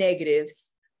lot of the negatives,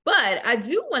 but I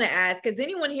do want to ask, has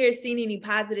anyone here seen any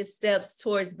positive steps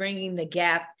towards bringing the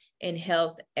gap in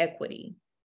health equity,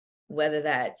 whether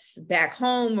that's back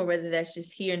home or whether that's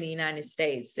just here in the United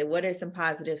States? So what are some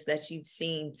positives that you've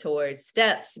seen towards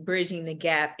steps bridging the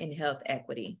gap in health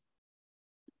equity?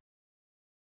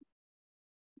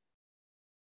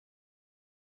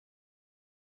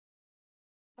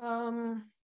 I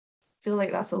feel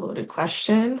like that's a loaded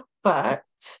question, but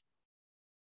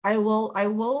I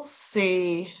will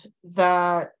say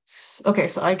that, okay,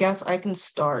 so I guess I can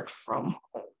start from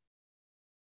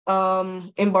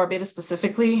home. In Barbados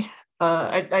specifically,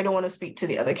 I don't want to speak to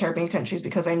the other Caribbean countries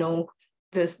because I know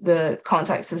the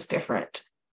context is different.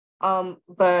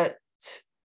 But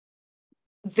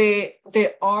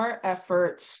there are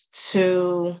efforts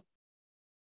to,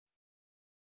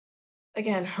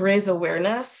 again, raise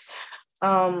awareness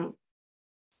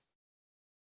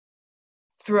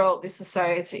throughout the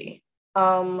society.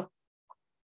 I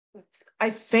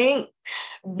think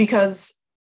because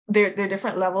there are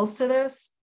different levels to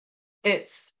this,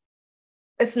 it's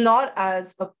not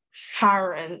as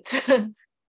apparent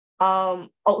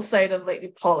outside of like the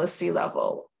policy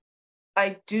level.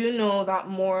 I do know that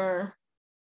more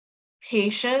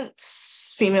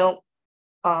patients, female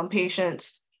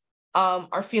patients,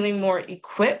 are feeling more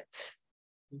equipped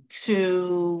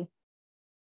to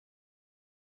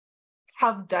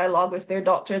have dialogue with their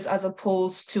doctors, as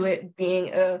opposed to it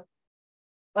being a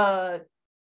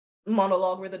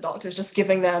monologue where the doctor's just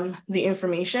giving them the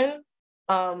information.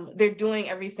 They're doing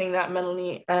everything that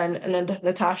Melanie and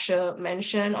Natasha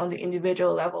mentioned on the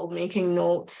individual level, making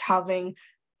notes, having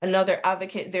another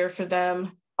advocate there for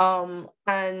them,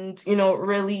 and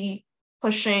really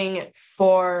pushing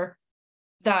for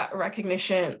that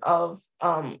recognition of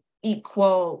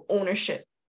equal ownership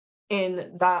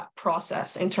in that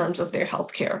process in terms of their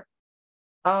healthcare.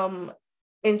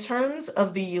 In terms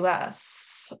of the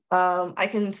US, I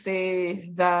can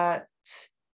say that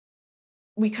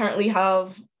we currently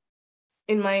have,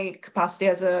 in my capacity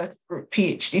as a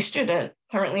PhD student,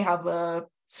 currently have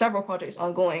several projects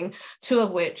ongoing, 2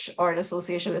 of which are in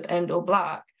association with Endo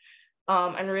Black,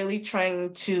 and really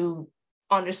trying to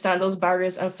understand those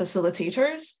barriers and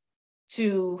facilitators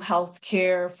to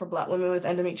healthcare for Black women with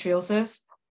endometriosis.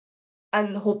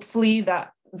 And hopefully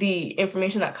that the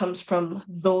information that comes from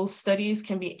those studies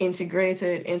can be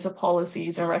integrated into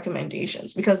policies and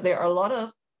recommendations, because there are a lot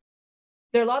of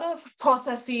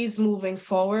processes moving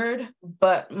forward,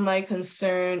 but my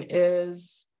concern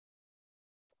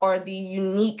are the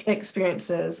unique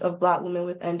experiences of Black women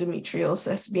with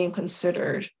endometriosis being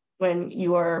considered when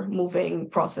you are moving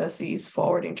processes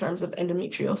forward in terms of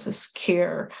endometriosis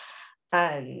care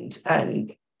and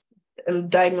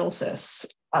diagnosis.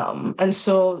 And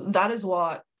so that is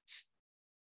what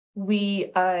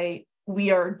we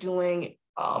are doing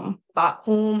back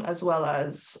home as well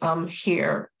as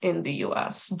here in the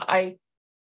US.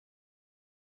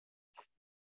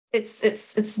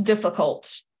 It's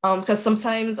difficult because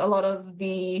sometimes a lot of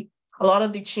the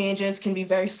changes can be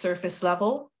very surface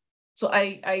level. So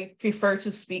I prefer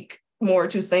to speak more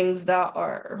to things that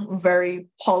are very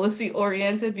policy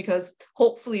oriented, because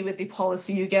hopefully with the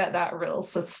policy you get that real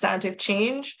substantive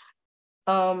change.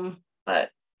 But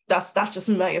that's just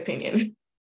my opinion.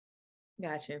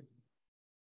 Gotcha.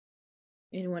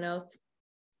 Anyone else?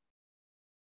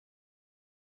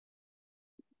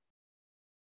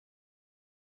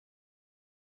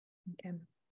 Okay.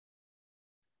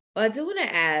 Well, I do want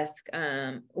to ask,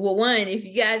 well, one, if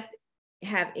you guys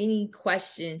have any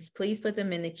questions, please put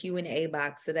them in the Q&A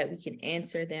box so that we can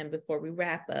answer them before we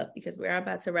wrap up, because we're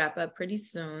about to wrap up pretty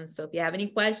soon. So if you have any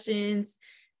questions,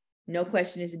 no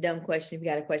question is a dumb question. If you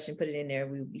got a question, put it in there.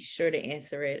 We'll be sure to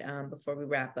answer it before we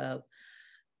wrap up.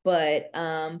 But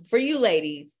for you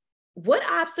ladies, what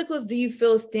obstacles do you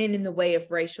feel stand in the way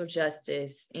of racial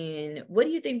justice? And what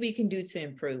do you think we can do to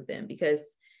improve them? Because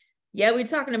yeah, we're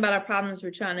talking about our problems.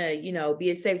 We're trying to, be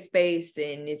a safe space,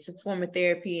 and it's a form of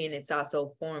therapy, and it's also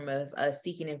a form of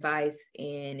seeking advice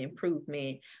and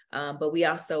improvement. But we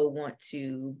also want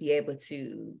to be able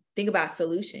to think about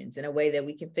solutions in a way that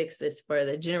we can fix this for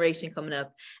the generation coming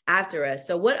up after us.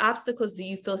 So what obstacles do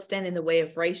you feel stand in the way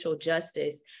of racial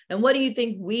justice? And what do you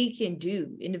think we can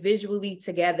do individually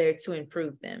together to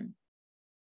improve them?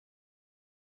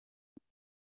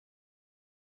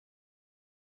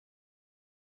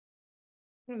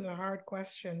 This is a hard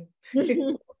question.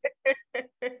 we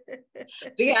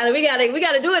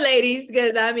gotta do it, ladies,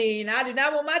 because I do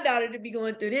not want my daughter to be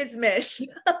going through this mess.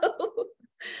 I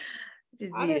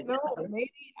don't know.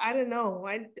 Maybe I don't know.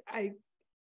 I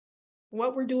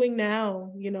what we're doing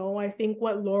now, I think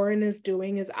what Lauren is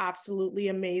doing is absolutely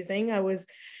amazing.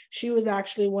 She was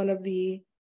actually one of the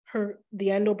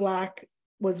Endo Black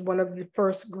was one of the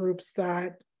first groups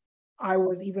that I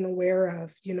was even aware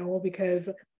of, because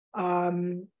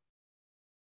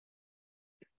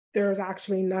there's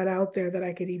actually none out there that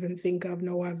I could even think of,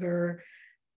 no other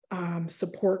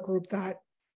support group that,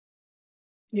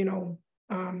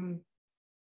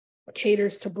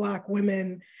 caters to Black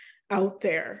women out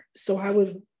there. So I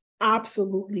was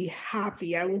absolutely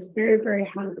happy. I was very, very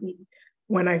happy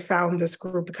when I found this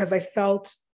group, because I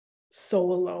felt so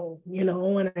alone,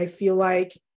 and I feel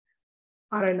like,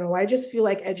 I don't know, I just feel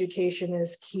like education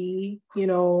is key,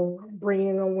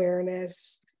 bringing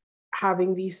awareness,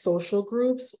 having these social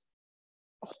groups,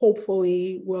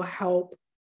 hopefully will help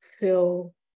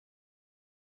fill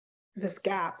this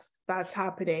gap that's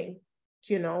happening,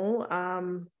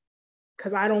 because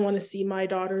I don't want to see my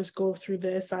daughters go through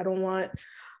this. I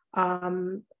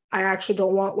actually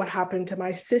don't want what happened to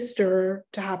my sister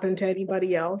to happen to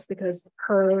anybody else, because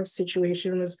her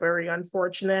situation was very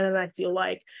unfortunate. And I feel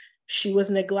like she was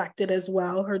neglected as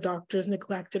well. Her doctors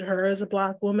neglected her as a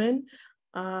Black woman,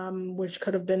 which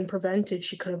could have been prevented.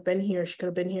 She could have been here. She could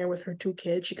have been here with her 2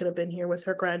 kids. She could have been here with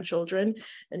her grandchildren,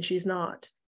 and she's not,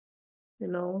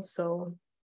 so.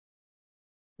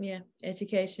 Yeah,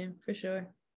 education for sure.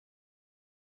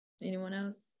 Anyone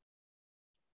else?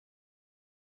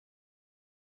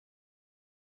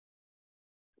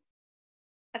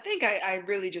 I think I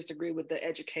really just agree with the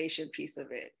education piece of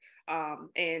it.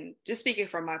 And just speaking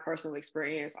from my personal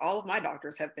experience, all of my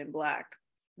doctors have been Black.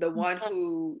 The one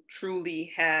who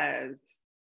truly has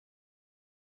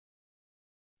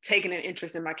taken an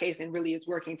interest in my case and really is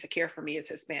working to care for me is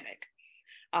Hispanic.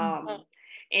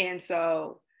 And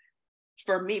so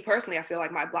for me personally, I feel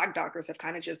like my Black doctors have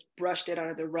kind of just brushed it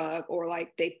under the rug, or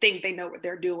like they think they know what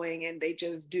they're doing and they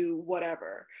just do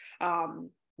whatever,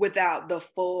 without the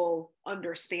full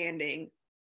understanding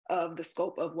of the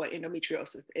scope of what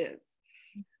endometriosis is.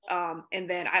 And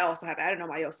then I also have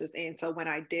adenomyosis. And so when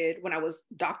I was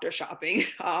doctor shopping,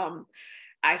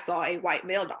 I saw a white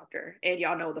male doctor, and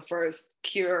y'all know the first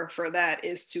cure for that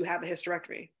is to have a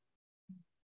hysterectomy.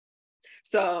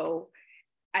 So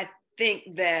I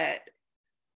think that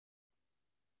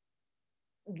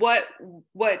what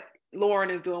Lauren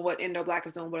is doing, what Endo Black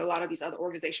is doing, what a lot of these other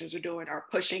organizations are doing, are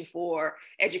pushing for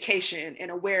education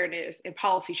and awareness and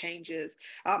policy changes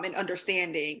and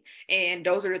understanding. And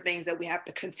those are the things that we have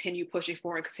to continue pushing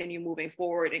for and continue moving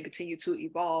forward and continue to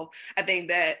evolve. I think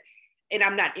that, and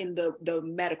I'm not in the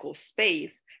medical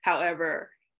space,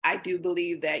 however, I do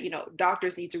believe that,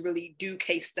 doctors need to really do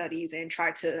case studies and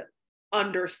try to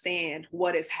understand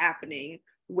what is happening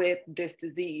with this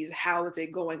disease? How is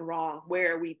it going wrong?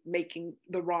 Where are we making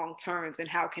the wrong turns? And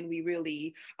how can we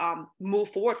really move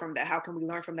forward from that? How can we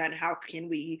learn from that? And how can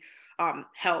we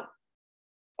help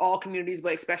all communities,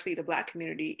 but especially the Black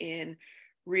community, in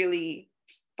really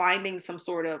finding some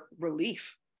sort of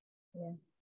relief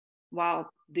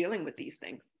while dealing with these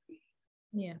things?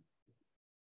 Yeah,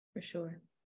 for sure.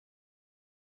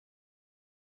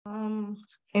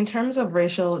 In terms of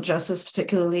racial justice,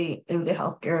 particularly in the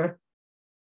healthcare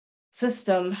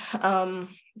system,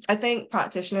 I think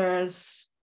practitioners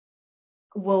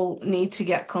will need to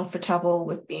get comfortable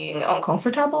with being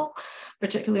uncomfortable,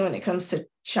 particularly when it comes to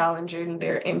challenging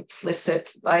their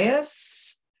implicit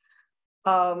bias.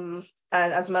 And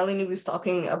as Melanie was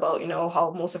talking about,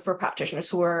 how most of her practitioners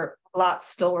who were Black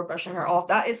still were brushing her off,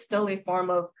 that is still a form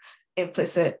of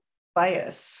implicit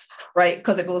bias, right?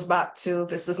 Because it goes back to,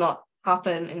 this does not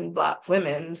happen in Black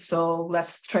women, so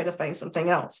let's try to find something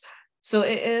else. So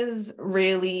it is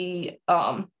really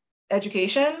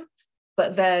education,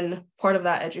 but then part of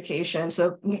that education,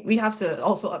 so we have to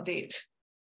also update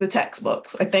the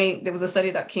textbooks. I think there was a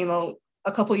study that came out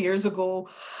a couple of years ago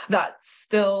that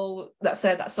said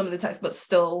that some of the textbooks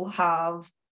still have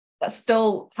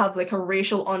like a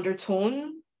racial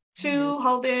undertone to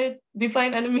how they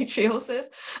define endometriosis.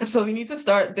 And so we need to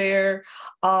start there,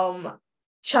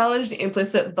 challenge the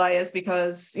implicit bias,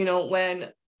 because, when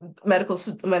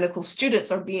medical students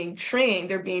are being trained,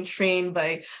 they're being trained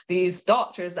by these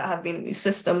doctors that have been in these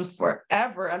systems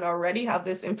forever and already have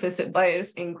this implicit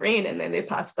bias ingrained, and then they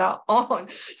pass that on.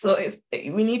 So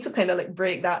we need to kind of like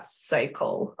break that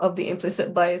cycle of the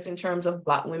implicit bias in terms of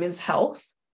Black women's health.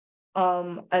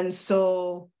 And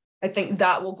so I think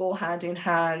that will go hand in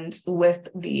hand with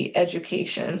the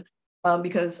education,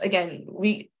 because again,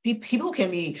 people can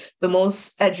be the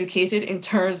most educated in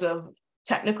terms of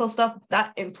technical stuff.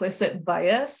 That implicit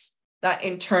bias, that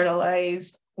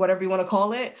internalized, whatever you want to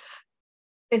call it,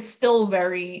 is still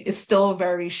very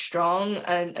strong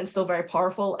and still very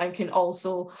powerful, and can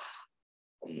also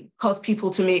cause people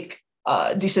to make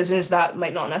decisions that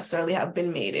might not necessarily have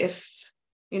been made if,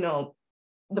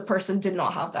 the person did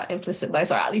not have that implicit bias,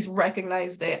 or at least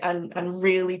recognized it and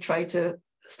really try to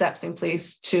steps in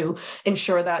place to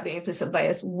ensure that the implicit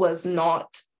bias was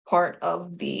not part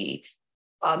of the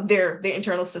their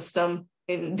internal system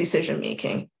in decision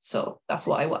making. So that's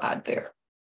what I will add there.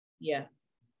 Yeah,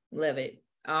 love it.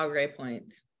 All great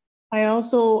points. I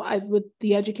also, with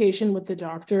the education with the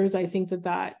doctors, I think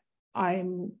that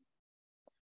I'm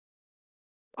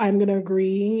going to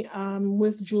agree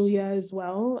with Julia as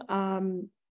well.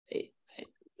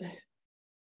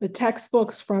 The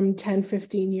textbooks from 10,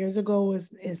 15 years ago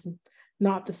is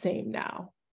not the same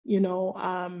now,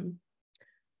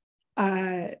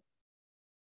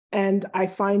 and I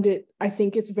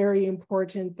think it's very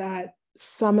important that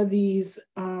some of these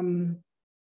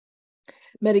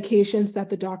medications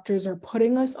that the doctors are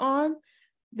putting us on,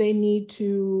 they need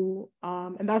to,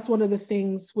 and that's one of the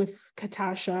things with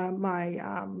Natasha,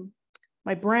 my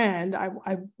brand,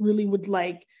 I really would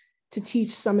like to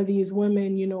teach some of these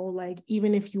women, like,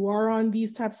 even if you are on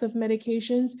these types of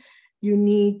medications, you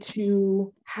need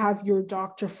to have your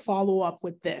doctor follow up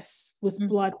with this, with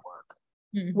blood work,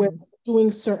 with doing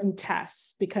certain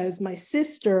tests, because my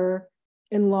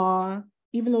sister-in-law,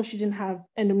 even though she didn't have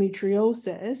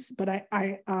endometriosis, but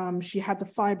she had the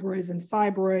fibroids, and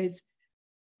fibroids,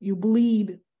 you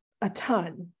bleed a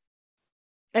ton.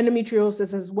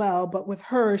 Endometriosis as well, but with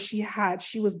her, she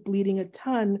was bleeding a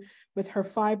ton with her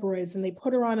fibroids, and they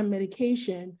put her on a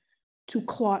medication to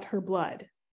clot her blood.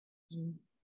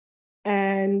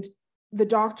 And the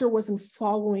doctor wasn't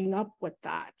following up with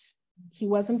that. He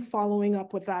wasn't following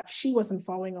up with that. She wasn't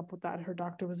following up with that. Her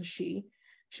doctor was a she.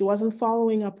 She wasn't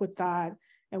following up with that.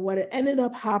 And what ended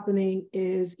up happening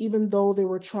is, even though they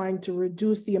were trying to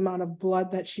reduce the amount of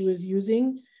blood that she was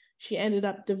using, she ended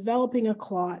up developing a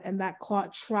clot, and that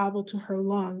clot traveled to her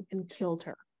lung and killed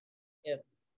her. Yep.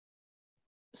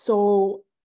 So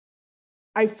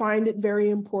I find it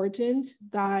very important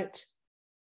that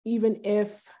even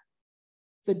if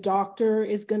the doctor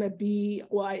is going to be,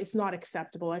 well, it's not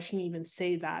acceptable. I shouldn't even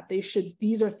say that.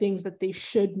 These are things that they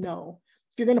should know.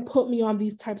 If you're going to put me on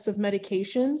these types of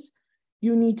medications,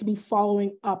 you need to be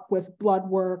following up with blood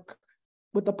work,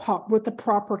 with the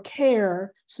proper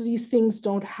care, so these things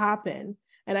don't happen.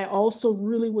 And I also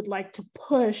really would like to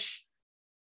push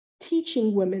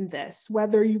teaching women this,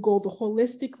 whether you go the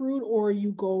holistic route or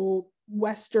you go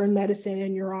Western medicine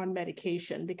and you're on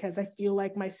medication, because I feel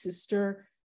like my sister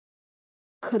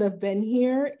could have been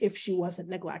here if she wasn't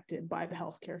neglected by the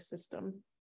healthcare system.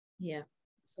 Yeah.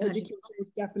 So education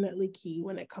is definitely key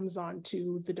when it comes on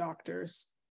to the doctors.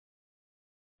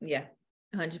 Yeah,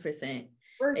 100%. Can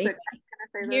I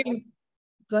say this?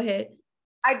 Go ahead.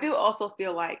 I do also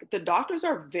feel like the doctors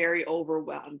are very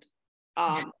overwhelmed.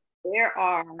 There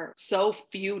are so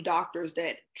few doctors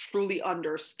that truly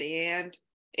understand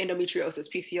endometriosis,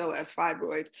 PCOS,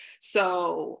 fibroids.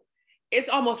 So it's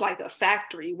almost like a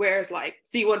factory where it's like,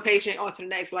 see one patient on to the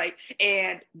next, like,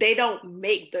 and they don't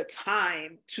make the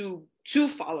time to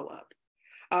follow up,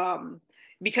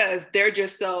 because they're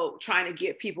just so trying to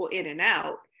get people in and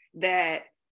out that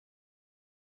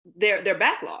they're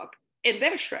backlogged and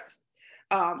they're stressed.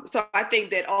 So I think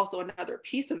that also another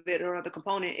piece of it, or another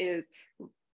component, is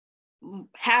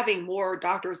having more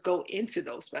doctors go into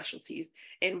those specialties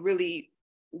and really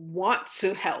want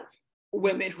to help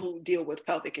women who deal with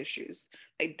pelvic issues.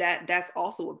 Like that's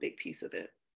also a big piece of it.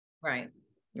 Right.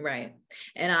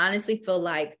 And I honestly feel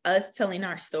like us telling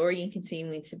our story and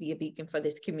continuing to be a beacon for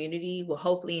this community will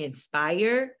hopefully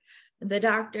inspire the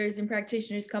doctors and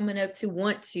practitioners coming up to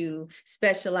want to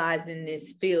specialize in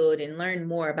this field and learn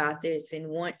more about this and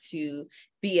want to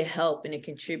be a help and a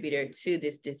contributor to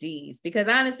this disease. Because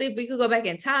honestly, if we could go back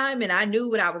in time and I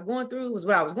knew what I was going through was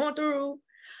what I was going through,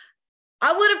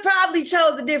 I would have probably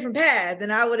chose a different path.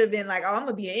 And I would have been like, oh, I'm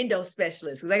gonna be an endo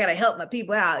specialist because I gotta help my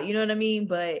people out. You know what I mean?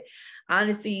 But I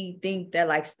honestly think that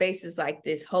like spaces like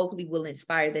this hopefully will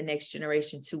inspire the next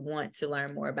generation to want to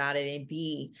learn more about it and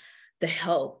be the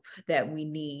help that we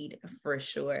need for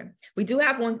sure. We do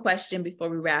have one question before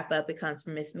we wrap up. It comes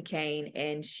from Ms. McCain,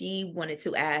 and she wanted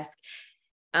to ask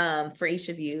for each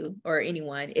of you or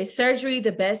anyone, is surgery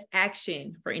the best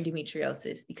action for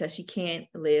endometriosis? Because she can't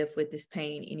live with this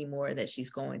pain anymore that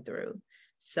she's going through.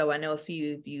 So I know a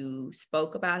few of you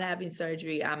spoke about having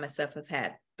surgery. I myself have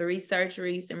had 3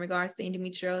 surgeries in regards to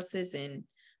endometriosis. And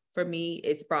for me,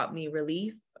 it's brought me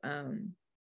relief.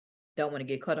 Don't want to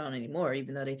get cut on anymore,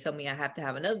 even though they tell me I have to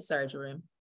have another surgery.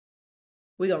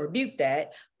 We're going to rebuke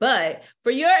that. But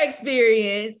for your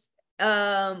experience,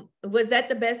 was that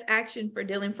the best action for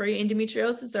dealing for your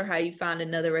endometriosis, or how you found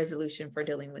another resolution for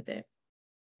dealing with it?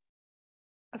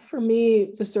 For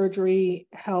me, the surgery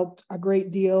helped a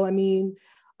great deal. I mean,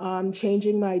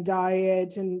 changing my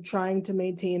diet and trying to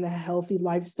maintain a healthy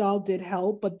lifestyle did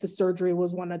help, but the surgery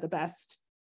was one of the best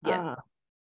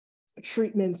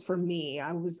treatments for me.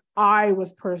 I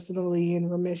was personally in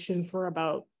remission for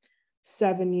about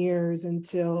 7 years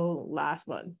until last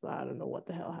month. I don't know what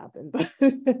the hell happened, but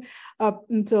up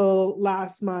until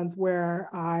last month, where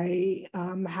I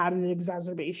had an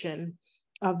exacerbation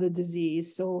of the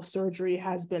disease. So surgery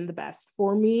has been the best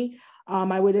for me.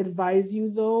 I would advise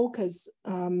you though, because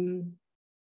some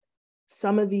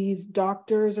of these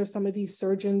doctors or some of these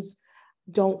surgeons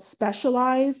don't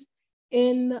specialize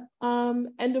in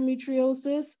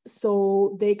endometriosis,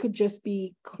 so they could just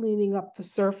be cleaning up the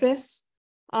surface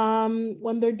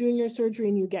when they're doing your surgery,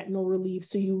 and you get no relief.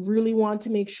 So you really want to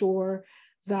make sure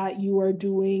that you are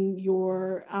doing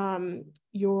your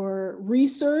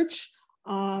research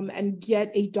and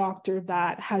get a doctor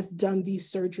that has done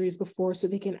these surgeries before, so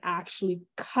they can actually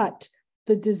cut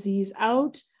the disease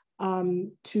out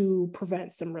to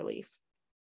prevent some relief.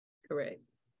 Correct.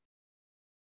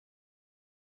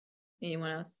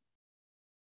 Anyone else?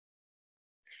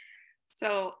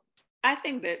 So I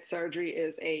think that surgery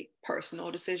is a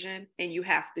personal decision, and you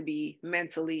have to be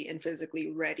mentally and physically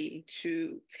ready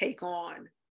to take on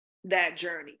that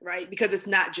journey, right? Because it's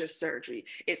not just surgery,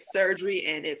 it's surgery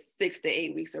and it's 6 to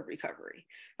 8 weeks of recovery,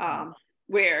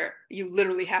 where you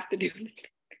literally have to do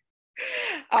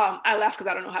I laugh because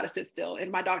I don't know how to sit still,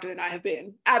 and my doctor and I've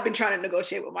been trying to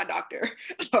negotiate with my doctor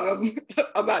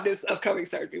about this upcoming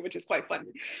surgery, which is quite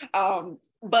funny.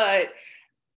 But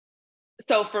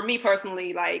so for me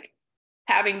personally, like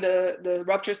having the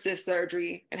rupture cyst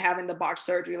surgery and having the botched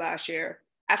surgery last year,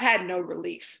 I've had no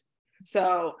relief.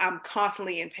 So I'm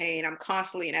constantly in pain. I'm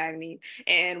constantly in agony.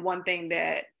 And one thing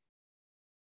that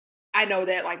I know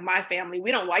that like my family,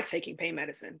 we don't like taking pain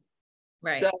medicine.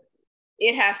 Right. So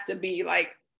it has to be like,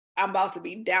 I'm about to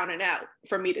be down and out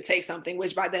for me to take something,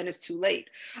 which by then is too late.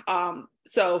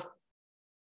 So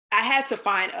I had to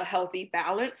find a healthy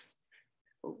balance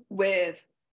with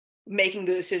making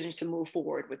the decision to move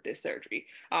forward with this surgery.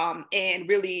 And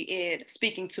really in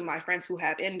speaking to my friends who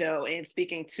have endo and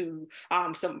speaking to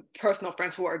some personal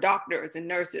friends who are doctors and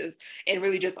nurses, and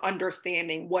really just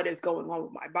understanding what is going on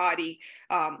with my body,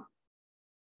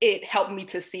 it helped me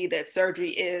to see that surgery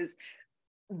is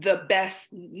the best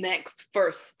next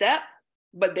first step,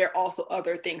 but there are also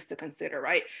other things to consider,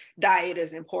 right? Diet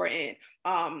is important.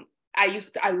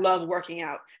 I love working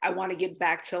out. I want to get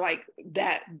back to like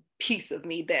that piece of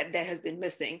me that has been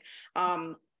missing.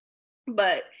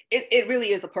 But it really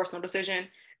is a personal decision.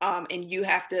 And you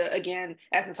have to, again,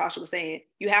 as Natasha was saying,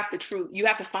 you have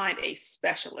to find a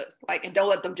specialist, like, and don't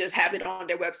let them just have it on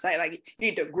their website. Like, you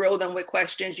need to grill them with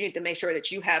questions. You need to make sure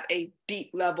that you have a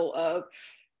deep level of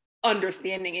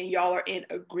understanding and y'all are in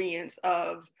agreement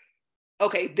of,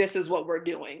 okay, this is what we're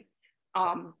doing.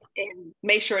 And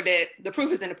make sure that the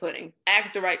proof is in the pudding.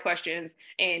 Ask the right questions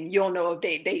and you'll know if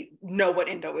they know what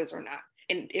endo is or not,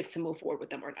 and if to move forward with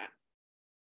them or not.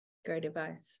 Great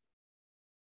advice.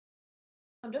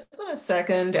 I'm just going to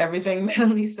second everything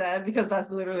Melanie said, because that's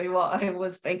literally what I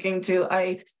was thinking too.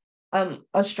 I am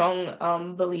a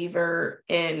strong believer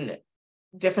in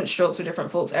different strokes for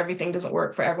different folks. Everything doesn't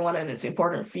work for everyone, and it's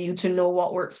important for you to know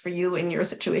what works for you in your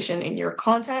situation, in your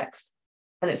context.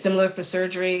 And it's similar for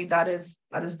surgery. That is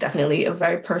definitely a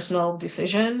very personal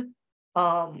decision.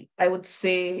 I would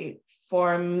say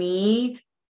for me,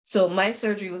 so my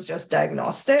surgery was just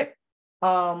diagnostic,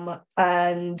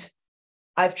 and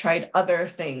I've tried other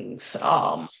things,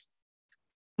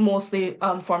 mostly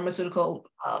pharmaceutical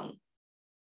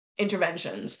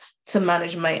interventions to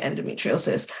manage my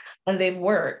endometriosis, and they've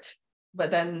worked,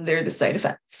 but then there are the side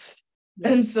effects.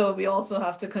 And so we also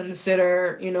have to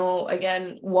consider,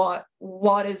 again, what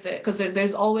is it? Because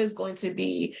there's always going to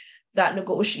be that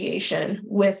negotiation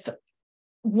with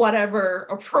whatever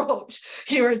approach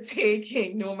you're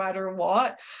taking, no matter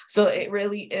what. So it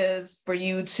really is for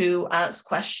you to ask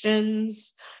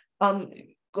questions, go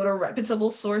to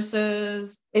reputable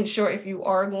sources, ensure if you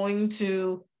are going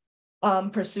to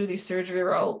pursue the surgery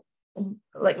route,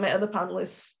 like my other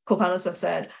co-panelists have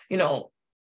said,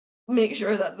 make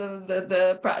sure that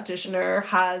the practitioner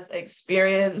has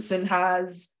experience and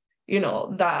has,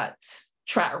 that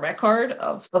track record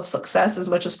of success as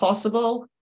much as possible.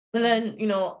 And then,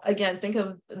 again, think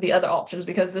of the other options,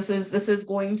 because this is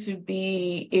going to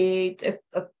be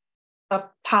a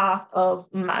path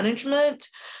of management.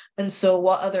 And so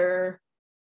what other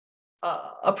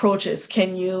approaches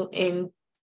can you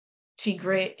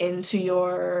integrate into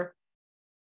your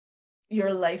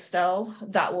lifestyle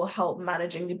that will help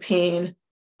managing the pain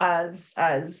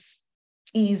as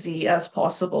easy as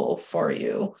possible for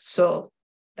you? So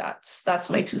that's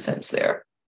my 2 cents there.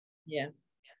 Yeah.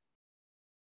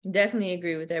 Definitely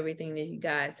agree with everything that you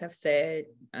guys have said.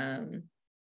 And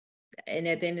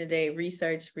at the end of the day,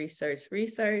 research,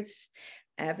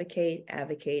 advocate.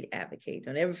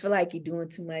 Don't ever feel like you're doing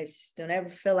too much. Don't ever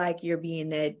feel like you're being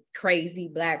that crazy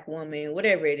Black woman,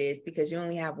 whatever it is, because you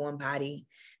only have one body,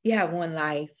 you have one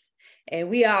life, and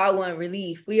we all want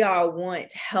relief. We all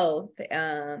want health.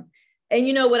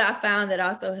 And what I found that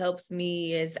also helps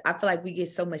me is I feel like we get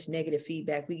so much negative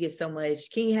feedback. We get so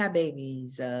much, can you have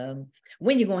babies?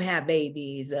 When you going to have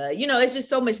babies? It's just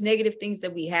so much negative things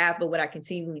that we have. But what I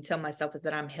continually tell myself is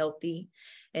that I'm healthy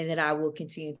and that I will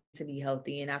continue to be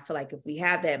healthy. And I feel like if we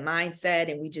have that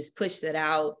mindset and we just push that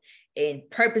out and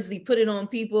purposely put it on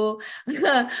people,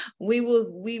 we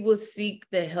will seek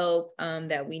the help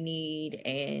that we need.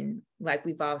 And like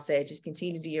we've all said, just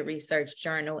continue to do your research,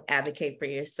 journal, advocate for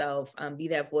yourself, be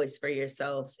that voice for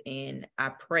yourself. And I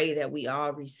pray that we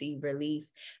all receive relief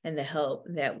and the help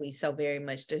that we so very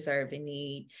much deserve and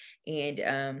need.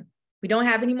 And we don't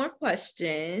have any more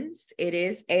questions. It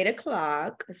is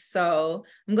 8:00. So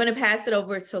I'm going to pass it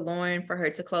over to Lauren for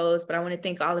her to close. But I want to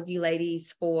thank all of you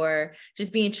ladies for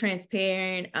just being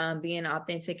transparent, being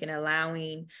authentic, and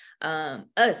allowing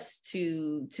us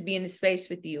to be in the space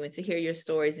with you and to hear your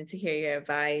stories and to hear your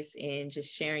advice and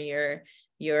just sharing your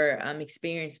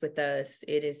experience with us.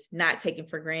 It is not taken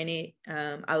for granted.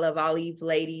 I love all of you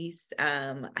ladies.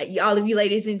 All of you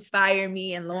ladies inspire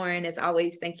me. And Lauren, as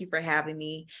always, thank you for having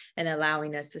me and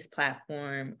allowing us this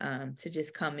platform to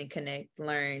just come and connect,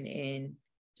 learn, and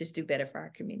just do better for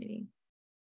our community.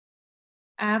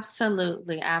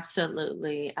 Absolutely.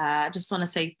 I just want to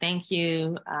say thank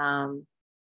you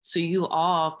to you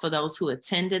all, for those who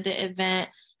attended the event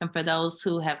and for those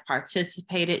who have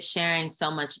participated. Sharing so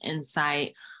much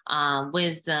insight,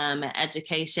 wisdom, and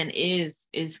education is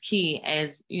key,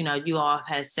 as you all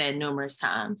have said numerous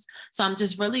times. So I'm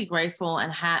just really grateful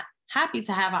and happy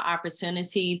to have an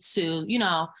opportunity to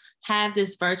have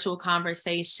this virtual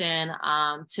conversation,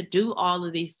 to do all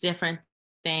of these different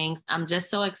things. I'm just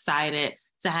so excited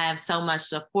to have so much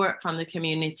support from the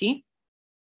community.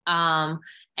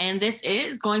 And this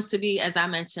is going to be, as I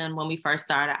mentioned when we first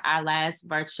started, our last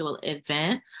virtual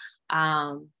event.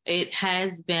 It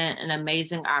has been an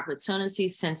amazing opportunity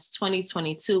since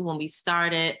 2022 when we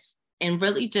started. and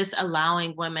really just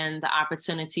allowing women the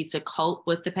opportunity to cope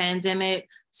with the pandemic,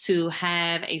 to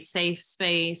have a safe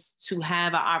space, to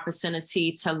have an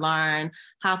opportunity to learn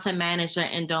how to manage their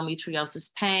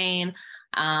endometriosis pain,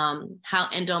 how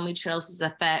endometriosis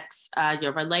affects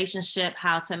your relationship,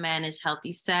 how to manage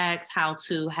healthy sex, how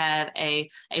to have a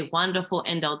wonderful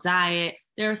endo diet.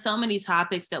 There are so many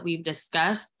topics that we've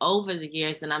discussed over the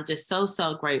years, and I'm just so,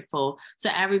 so grateful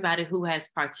to everybody who has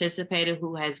participated,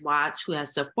 who has watched, who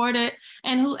has supported,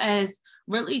 and who has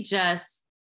really just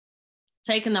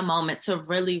taken the moment to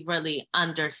really, really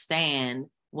understand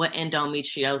what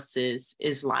endometriosis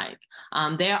is like.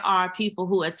 There are people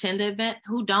who attend the event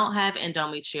who don't have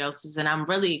endometriosis, and I'm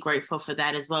really grateful for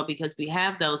that as well, because we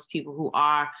have those people who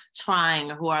are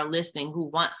trying or who are listening, who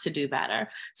want to do better.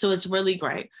 So it's really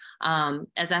great.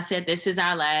 As I said, this is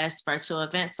our last virtual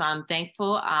event, so I'm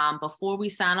thankful. Before we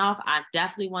sign off, I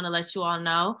definitely want to let you all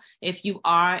know, if you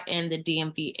are in the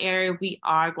DMV area, we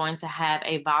are going to have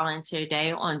a volunteer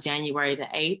day on January the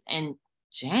 8th. And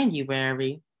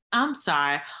January, I'm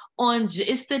sorry,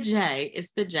 it's the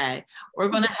J. We're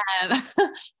going to have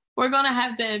we're going to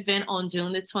have the event on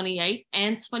June the 28th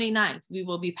and 29th. We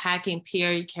will be packing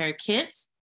period care kits.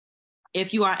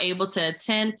 If you are able to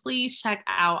attend, please check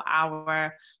out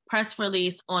our press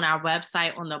release on our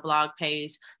website on the blog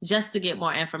page just to get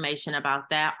more information about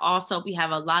that. Also, we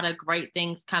have a lot of great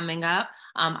things coming up.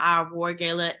 Our award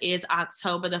gala is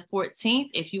October the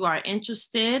 14th. If you are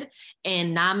interested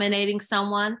in nominating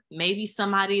someone, maybe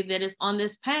somebody that is on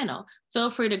this panel, feel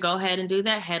free to go ahead and do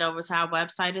that. Head over to our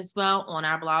website as well on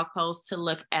our blog post to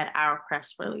look at our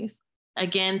press release.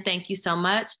 Again, thank you so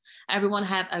much. Everyone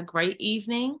have a great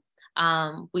evening.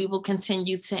 We will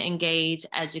continue to engage,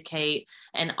 educate,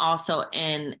 and also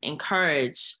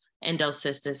encourage Endo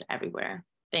sisters everywhere.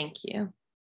 Thank you.